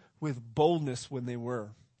God with boldness when they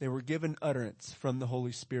were given utterance from the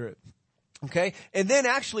Holy Spirit. Okay. And then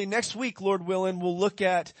actually next week, Lord willing, we'll look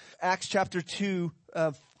at Acts chapter 2,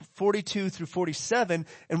 42 through 47,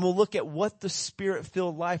 and we'll look at what the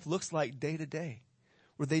Spirit-filled life looks like day to day,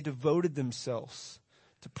 where they devoted themselves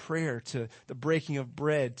to prayer, to the breaking of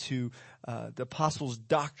bread, to the apostles'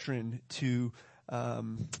 doctrine, to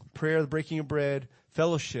prayer, the breaking of bread,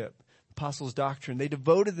 fellowship, apostles' doctrine. They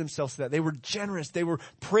devoted themselves to that. They were generous. They were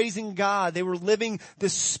praising God. They were living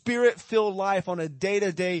this Spirit-filled life on a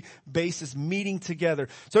day-to-day basis, meeting together.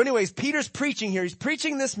 So anyways, Peter's preaching here. He's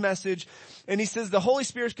preaching this message, and he says the Holy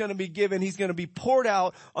Spirit's going to be given. He's going to be poured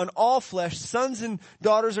out on all flesh. Sons and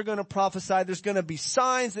daughters are going to prophesy. There's going to be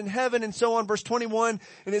signs in heaven and so on. Verse 21,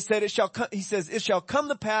 and it said, he says, it shall come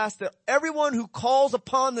to pass that everyone who calls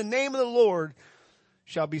upon the name of the Lord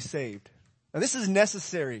shall be saved. Now this is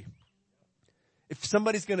necessary. If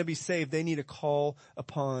somebody's going to be saved, they need to call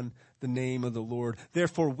upon the name of the Lord.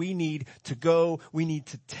 Therefore, we need to go. We need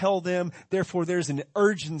to tell them. Therefore, there's an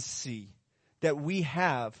urgency that we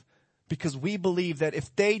have because we believe that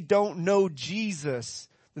if they don't know Jesus,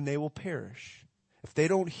 then they will perish. If they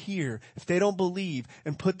don't hear, if they don't believe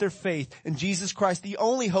and put their faith in Jesus Christ, the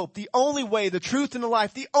only hope, the only way, the truth and the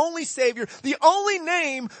life, the only Savior, the only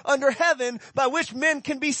name under heaven by which men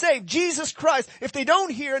can be saved, Jesus Christ. If they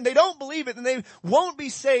don't hear and they don't believe it, then they won't be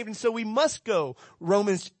saved. And so we must go.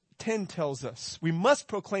 Romans 10 tells us we must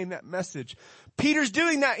proclaim that message. Peter's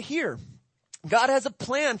doing that here. God has a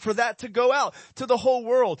plan for that to go out to the whole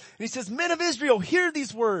world. And he says, men of Israel, hear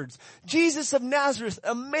these words. Jesus of Nazareth,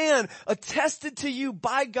 a man attested to you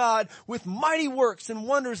by God with mighty works and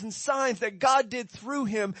wonders and signs that God did through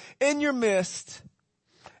him in your midst,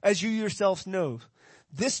 as you yourselves know.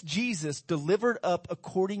 This Jesus delivered up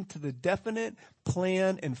according to the definite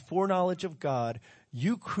plan and foreknowledge of God,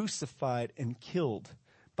 you crucified and killed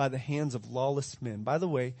by the hands of lawless men. By the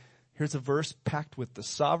way, here's a verse packed with the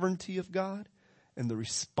sovereignty of God and the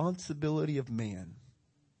responsibility of man.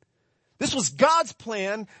 This was God's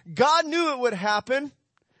plan. God knew it would happen.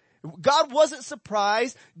 God wasn't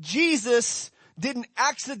surprised. Jesus didn't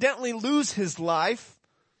accidentally lose his life.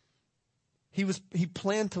 He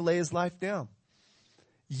planned to lay his life down.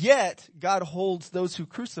 Yet, God holds those who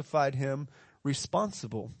crucified him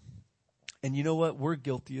responsible. And you know what? We're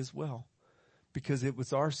guilty as well, because it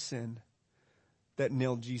was our sin that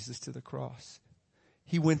nailed Jesus to the cross.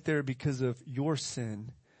 He went there because of your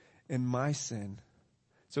sin and my sin.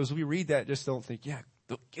 So as we read that, just don't think, yeah,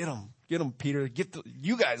 get him, Peter.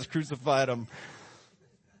 You guys crucified him.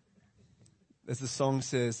 As the song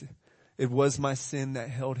says, it was my sin that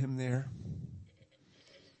held him there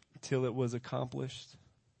till it was accomplished.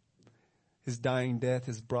 His dying death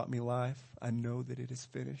has brought me life. I know that it is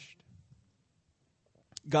finished.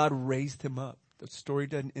 God raised him up. The story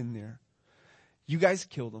doesn't end there. You guys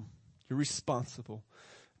killed him. You're responsible.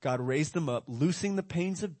 God raised him up, loosing the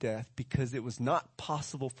pains of death because it was not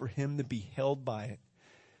possible for him to be held by it.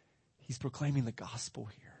 He's proclaiming the gospel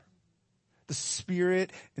here. The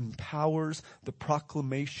Spirit empowers the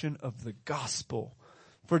proclamation of the gospel.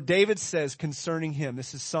 For David says concerning him,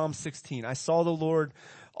 this is Psalm 16, I saw the Lord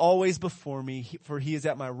always before me, for he is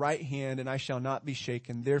at my right hand, and I shall not be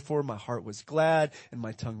shaken. Therefore my heart was glad, and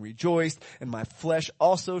my tongue rejoiced, and my flesh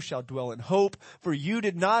also shall dwell in hope. For you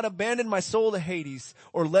did not abandon my soul to Hades,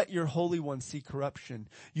 or let your Holy One see corruption.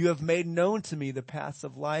 You have made known to me the paths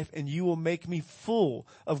of life, and you will make me full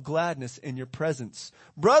of gladness in your presence.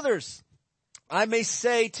 Brothers, I may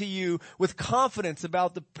say to you with confidence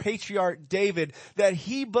about the patriarch David that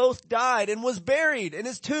he both died and was buried, and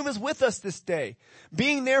his tomb is with us this day.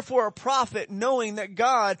 Being therefore a prophet, knowing that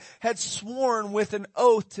God had sworn with an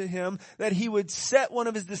oath to him that he would set one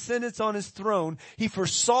of his descendants on his throne, he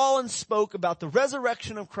foresaw and spoke about the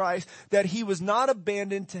resurrection of Christ, that he was not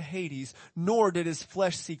abandoned to Hades, nor did his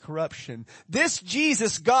flesh see corruption. This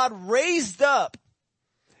Jesus God raised up,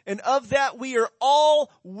 and of that we are all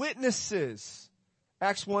witnesses.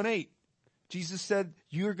 Acts 1:8. Jesus said,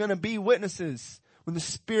 you're going to be witnesses. When the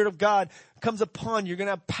Spirit of God comes upon you, you're going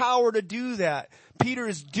to have power to do that. Peter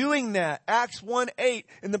is doing that. Acts 1:8.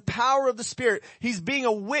 In the power of the Spirit, he's being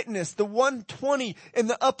a witness. The 120 in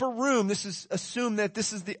the upper room, this is assumed that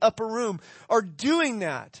this is the upper room, are doing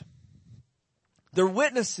that. They're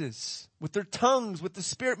witnesses with their tongues, with the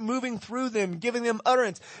Spirit moving through them, giving them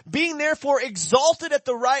utterance. Being therefore exalted at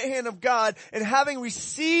the right hand of God, and having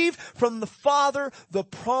received from the Father the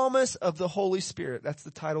promise of the Holy Spirit. That's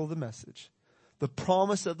the title of the message. The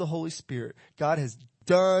promise of the Holy Spirit. God has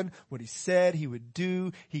done what he said he would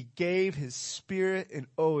do. He gave his Spirit, and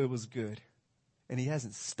oh, it was good. And he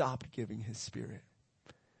hasn't stopped giving his Spirit.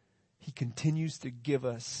 He continues to give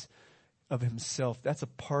us of himself. That's a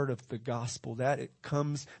part of the gospel. That it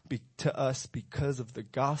comes to us because of the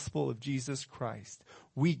gospel of Jesus Christ.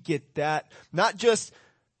 We get that, not just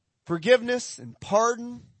forgiveness and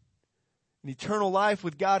pardon and eternal life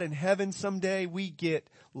with God in heaven someday. We get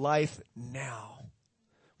life now.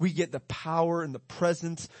 We get the power and the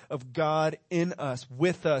presence of God in us,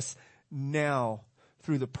 with us now,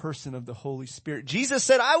 through the person of the Holy Spirit. Jesus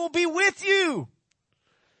said, I will be with you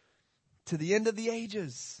to the end of the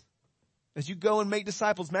ages. As you go and make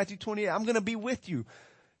disciples, Matthew 28, I'm going to be with you.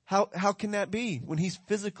 How can that be when he's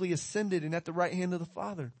physically ascended and at the right hand of the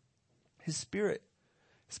Father? His Spirit,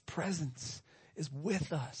 his presence is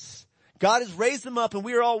with us. God has raised him up, and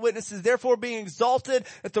we are all witnesses, therefore being exalted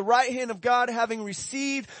at the right hand of God, having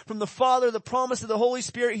received from the Father the promise of the Holy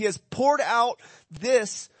Spirit, he has poured out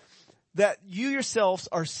this that you yourselves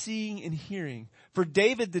are seeing and hearing. For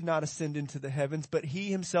David did not ascend into the heavens, but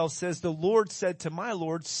he himself says, the Lord said to my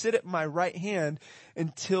Lord, sit at my right hand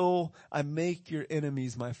until I make your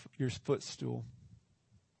enemies your footstool.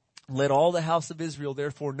 Let all the house of Israel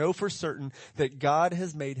therefore know for certain that God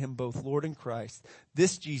has made him both Lord and Christ,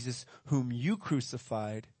 this Jesus whom you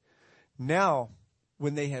crucified. Now,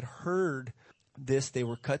 when they had heard this, they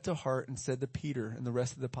were cut to heart and said to Peter and the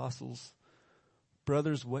rest of the apostles,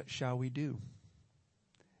 brothers, what shall we do?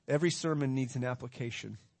 Every sermon needs an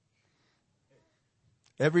application.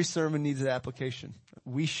 Every sermon needs an application.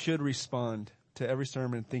 We should respond to every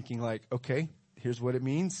sermon thinking like, okay, here's what it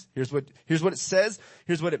means. Here's what it says.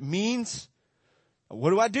 Here's what it means. What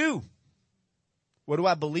do I do? What do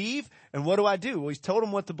I believe? And what do I do? Well, he's told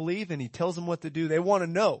them what to believe and he tells them what to do. They want to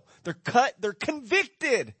know. They're cut. They're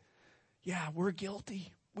convicted. Yeah, we're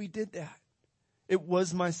guilty. We did that. It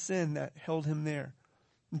was my sin that held him there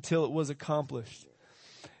until it was accomplished.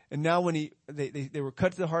 And now when they were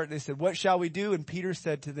cut to the heart, they said, what shall we do? And Peter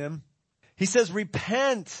said to them, he says,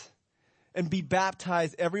 repent and be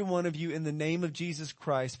baptized, every one of you, in the name of Jesus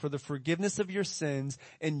Christ for the forgiveness of your sins,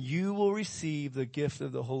 and you will receive the gift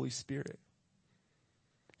of the Holy Spirit.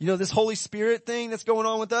 You know, this Holy Spirit thing that's going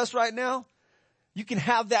on with us right now, you can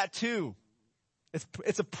have that too.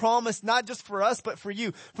 It's a promise not just for us, but for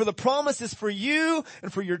you. For the promise is for you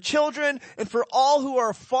and for your children and for all who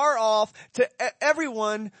are far off, to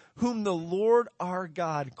everyone whom the Lord our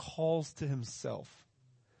God calls to himself.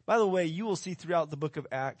 By the way, you will see throughout the book of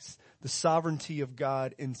Acts the sovereignty of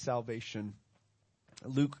God in salvation.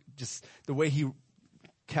 Luke, just the way he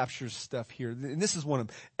captures stuff here. And this is one of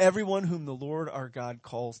them. Everyone whom the Lord our God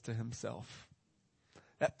calls to himself.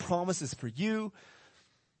 That promise is for you.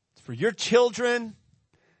 It's for your children.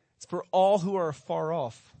 It's for all who are far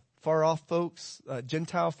off folks,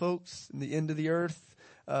 Gentile folks in the end of the earth.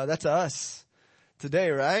 That's us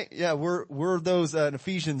today, right? Yeah, we're those, in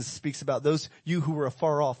Ephesians speaks about those you who were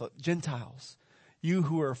afar off, Gentiles. You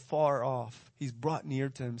who are far off. He's brought near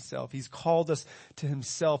to himself. He's called us to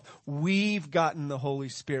himself. We've gotten the Holy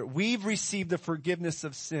Spirit. We've received the forgiveness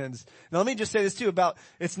of sins. Now let me just say this too about,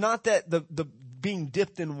 it's not that the being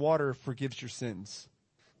dipped in water forgives your sins.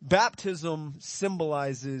 Baptism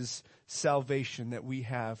symbolizes salvation that we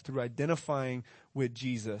have through identifying with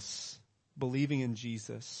Jesus, believing in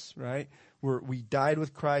Jesus, right? We died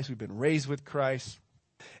with Christ. We've been raised with Christ.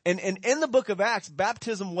 And in the book of Acts,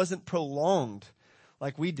 baptism wasn't prolonged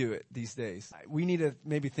like we do it these days. We need to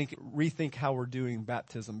maybe rethink how we're doing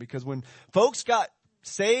baptism, because when folks got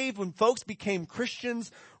saved, when folks became Christians,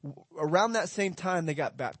 around that same time they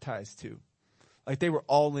got baptized too. Like they were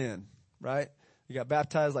all in, right? They got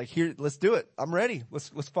baptized like, here, let's do it. I'm ready. Let's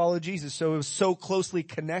follow Jesus. So it was so closely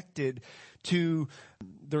connected to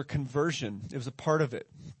their conversion. It was a part of it.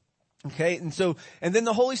 Okay. And then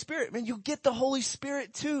the Holy Spirit, man, you get the Holy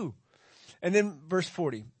Spirit too. And then verse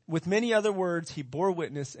 40, with many other words, he bore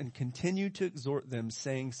witness and continued to exhort them,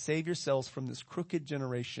 saying, save yourselves from this crooked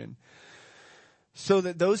generation. So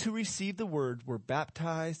that those who received the word were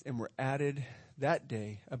baptized and were added that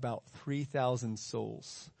day about 3,000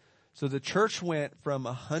 souls. So the church went from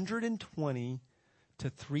 120 to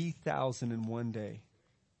 3,000 in one day.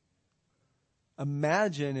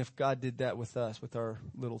 Imagine if God did that with us, with our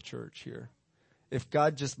little church here. If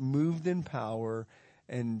God just moved in power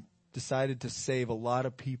and decided to save a lot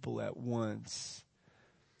of people at once,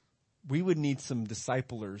 we would need some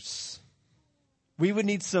disciplers. We would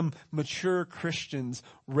need some mature Christians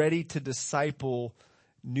ready to disciple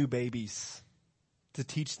new babies, to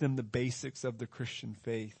teach them the basics of the Christian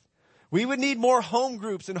faith. We would need more home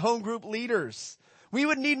groups and home group leaders. We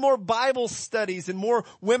would need more Bible studies and more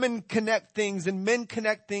women connect things and men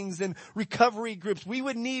connect things and recovery groups. We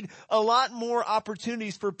would need a lot more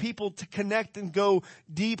opportunities for people to connect and go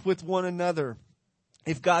deep with one another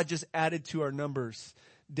if God just added to our numbers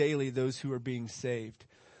daily those who are being saved.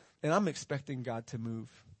 And I'm expecting God to move.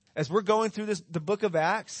 As we're going through the book of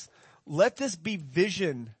Acts, let this be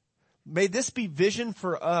vision. May this be vision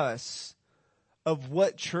for us of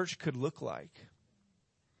what church could look like,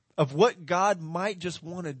 of what God might just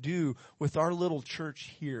want to do with our little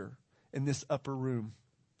church here in this upper room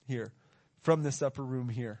here, from this upper room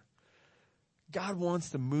here. God wants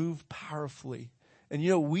to move powerfully. And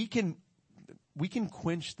we can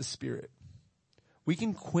quench the Spirit. We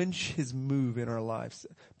can quench his move in our lives.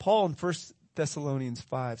 Paul in 1 Thessalonians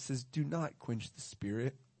 5 says, do not quench the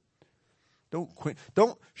Spirit.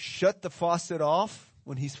 Don't shut the faucet off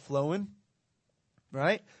when he's flowing,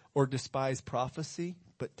 right? Or despise prophecy,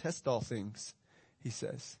 but test all things, he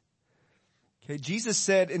says. Okay, Jesus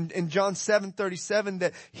said in John 7:37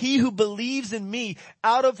 that he who believes in me,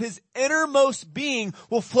 out of his innermost being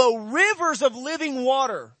will flow rivers of living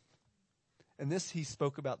water. And this he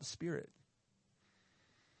spoke about the Spirit.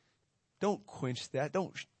 Don't quench that.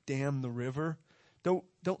 Don't dam the river.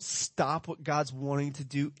 Don't stop what God's wanting to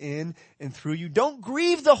do in and through you. Don't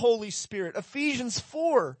grieve the Holy Spirit. Ephesians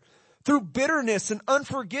 4, through bitterness and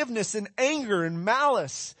unforgiveness and anger and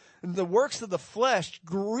malice and the works of the flesh,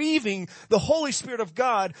 grieving the Holy Spirit of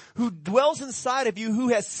God who dwells inside of you, who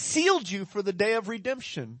has sealed you for the day of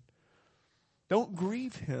redemption. Don't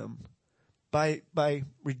grieve him by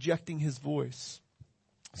rejecting his voice.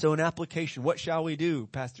 So in application, what shall we do,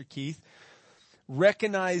 Pastor Keith?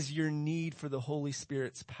 Recognize your need for the Holy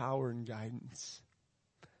Spirit's power and guidance.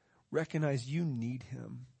 Recognize you need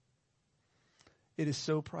him. It is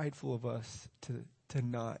so prideful of us to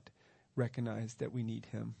not recognize that we need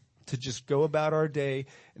him. To just go about our day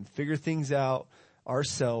and figure things out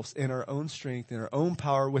ourselves in our own strength, in our own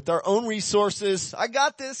power, with our own resources. I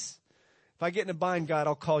got this. If I get in a bind, God,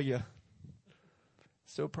 I'll call you.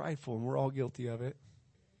 So prideful, and we're all guilty of it.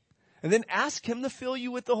 And then ask him to fill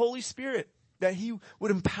you with the Holy Spirit, that he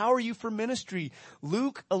would empower you for ministry.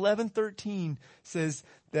 Luke 11:13 says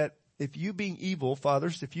that if you being evil,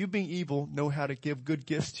 fathers, if you being evil know how to give good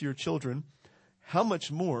gifts to your children, how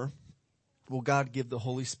much more will God give the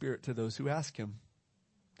Holy Spirit to those who ask him?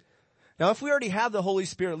 Now, if we already have the Holy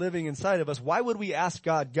Spirit living inside of us, why would we ask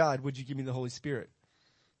God, God, would you give me the Holy Spirit?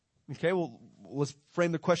 Okay, well, let's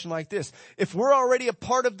frame the question like this. If we're already a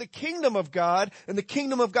part of the kingdom of God, and the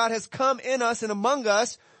kingdom of God has come in us and among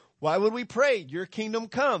us, why would we pray, your kingdom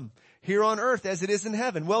come here on earth as it is in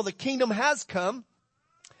heaven? Well, the kingdom has come,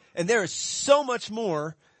 and there is so much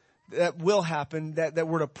more that will happen, that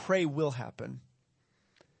we're to pray will happen.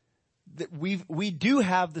 That we do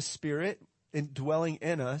have the Spirit dwelling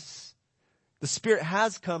in us. The Spirit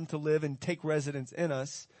has come to live and take residence in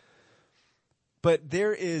us. But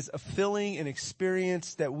there is a filling and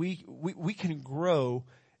experience that we can grow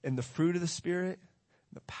in the fruit of the Spirit,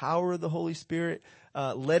 the power of the Holy Spirit,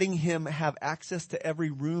 letting Him have access to every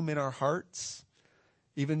room in our hearts,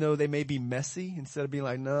 even though they may be messy, instead of being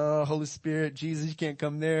like, no, Holy Spirit, Jesus, you can't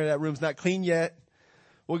come there. That room's not clean yet.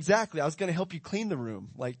 Well, exactly. I was going to help you clean the room.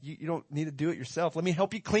 Like, you don't need to do it yourself. Let me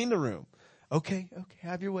help you clean the room. Okay,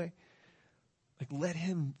 have your way. Like, let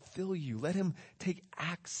Him fill you. Let Him take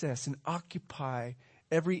access and occupy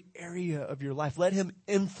every area of your life. Let Him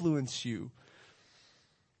influence you.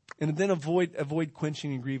 And then avoid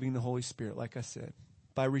quenching and grieving the Holy Spirit, like I said,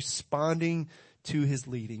 by responding to His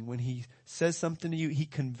leading. When He says something to you, He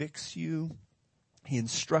convicts you. He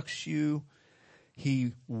instructs you.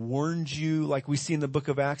 He warns you. Like we see in the book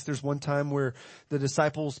of Acts, there's one time where the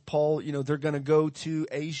disciples, Paul, they're going to go to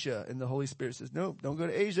Asia. And the Holy Spirit says, no, don't go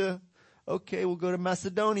to Asia. Okay, we'll go to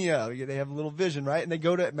Macedonia. They have a little vision, right? And they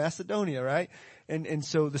go to Macedonia, right? And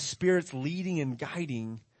so the Spirit's leading and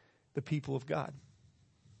guiding the people of God.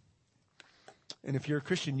 And if you're a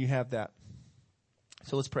Christian, you have that.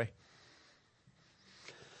 So let's pray.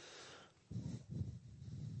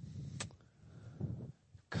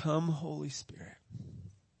 Come, Holy Spirit.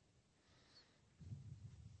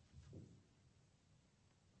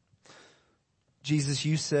 Jesus,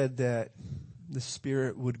 you said that the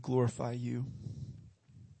Spirit would glorify you.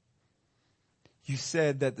 You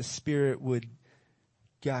said that the Spirit would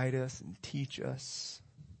guide us and teach us,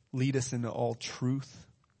 lead us into all truth,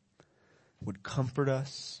 would comfort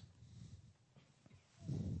us.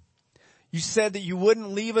 You said that you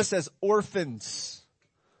wouldn't leave us as orphans,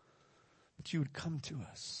 but you would come to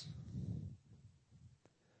us.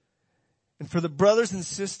 And for the brothers and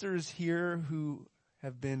sisters here who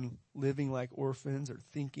have been living like orphans or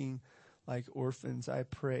thinking like orphans, I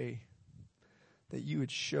pray that you would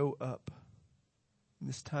show up in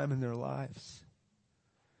this time in their lives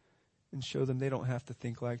and show them they don't have to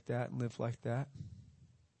think like that and live like that,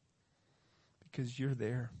 because you're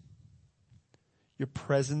there. Your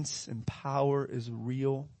presence and power is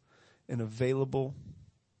real and available.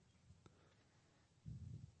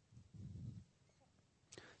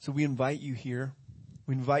 So we invite you here.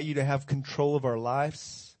 We invite you to have control of our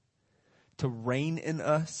lives, to reign in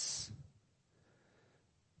us,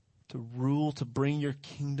 to rule, to bring your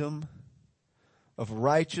kingdom of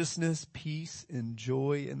righteousness, peace, and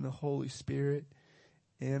joy in the Holy Spirit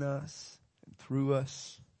in us and through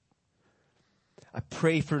us. I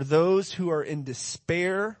pray for those who are in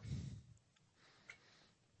despair,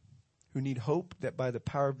 who need hope, that by the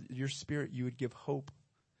power of your Spirit you would give hope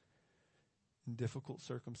in difficult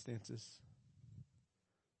circumstances.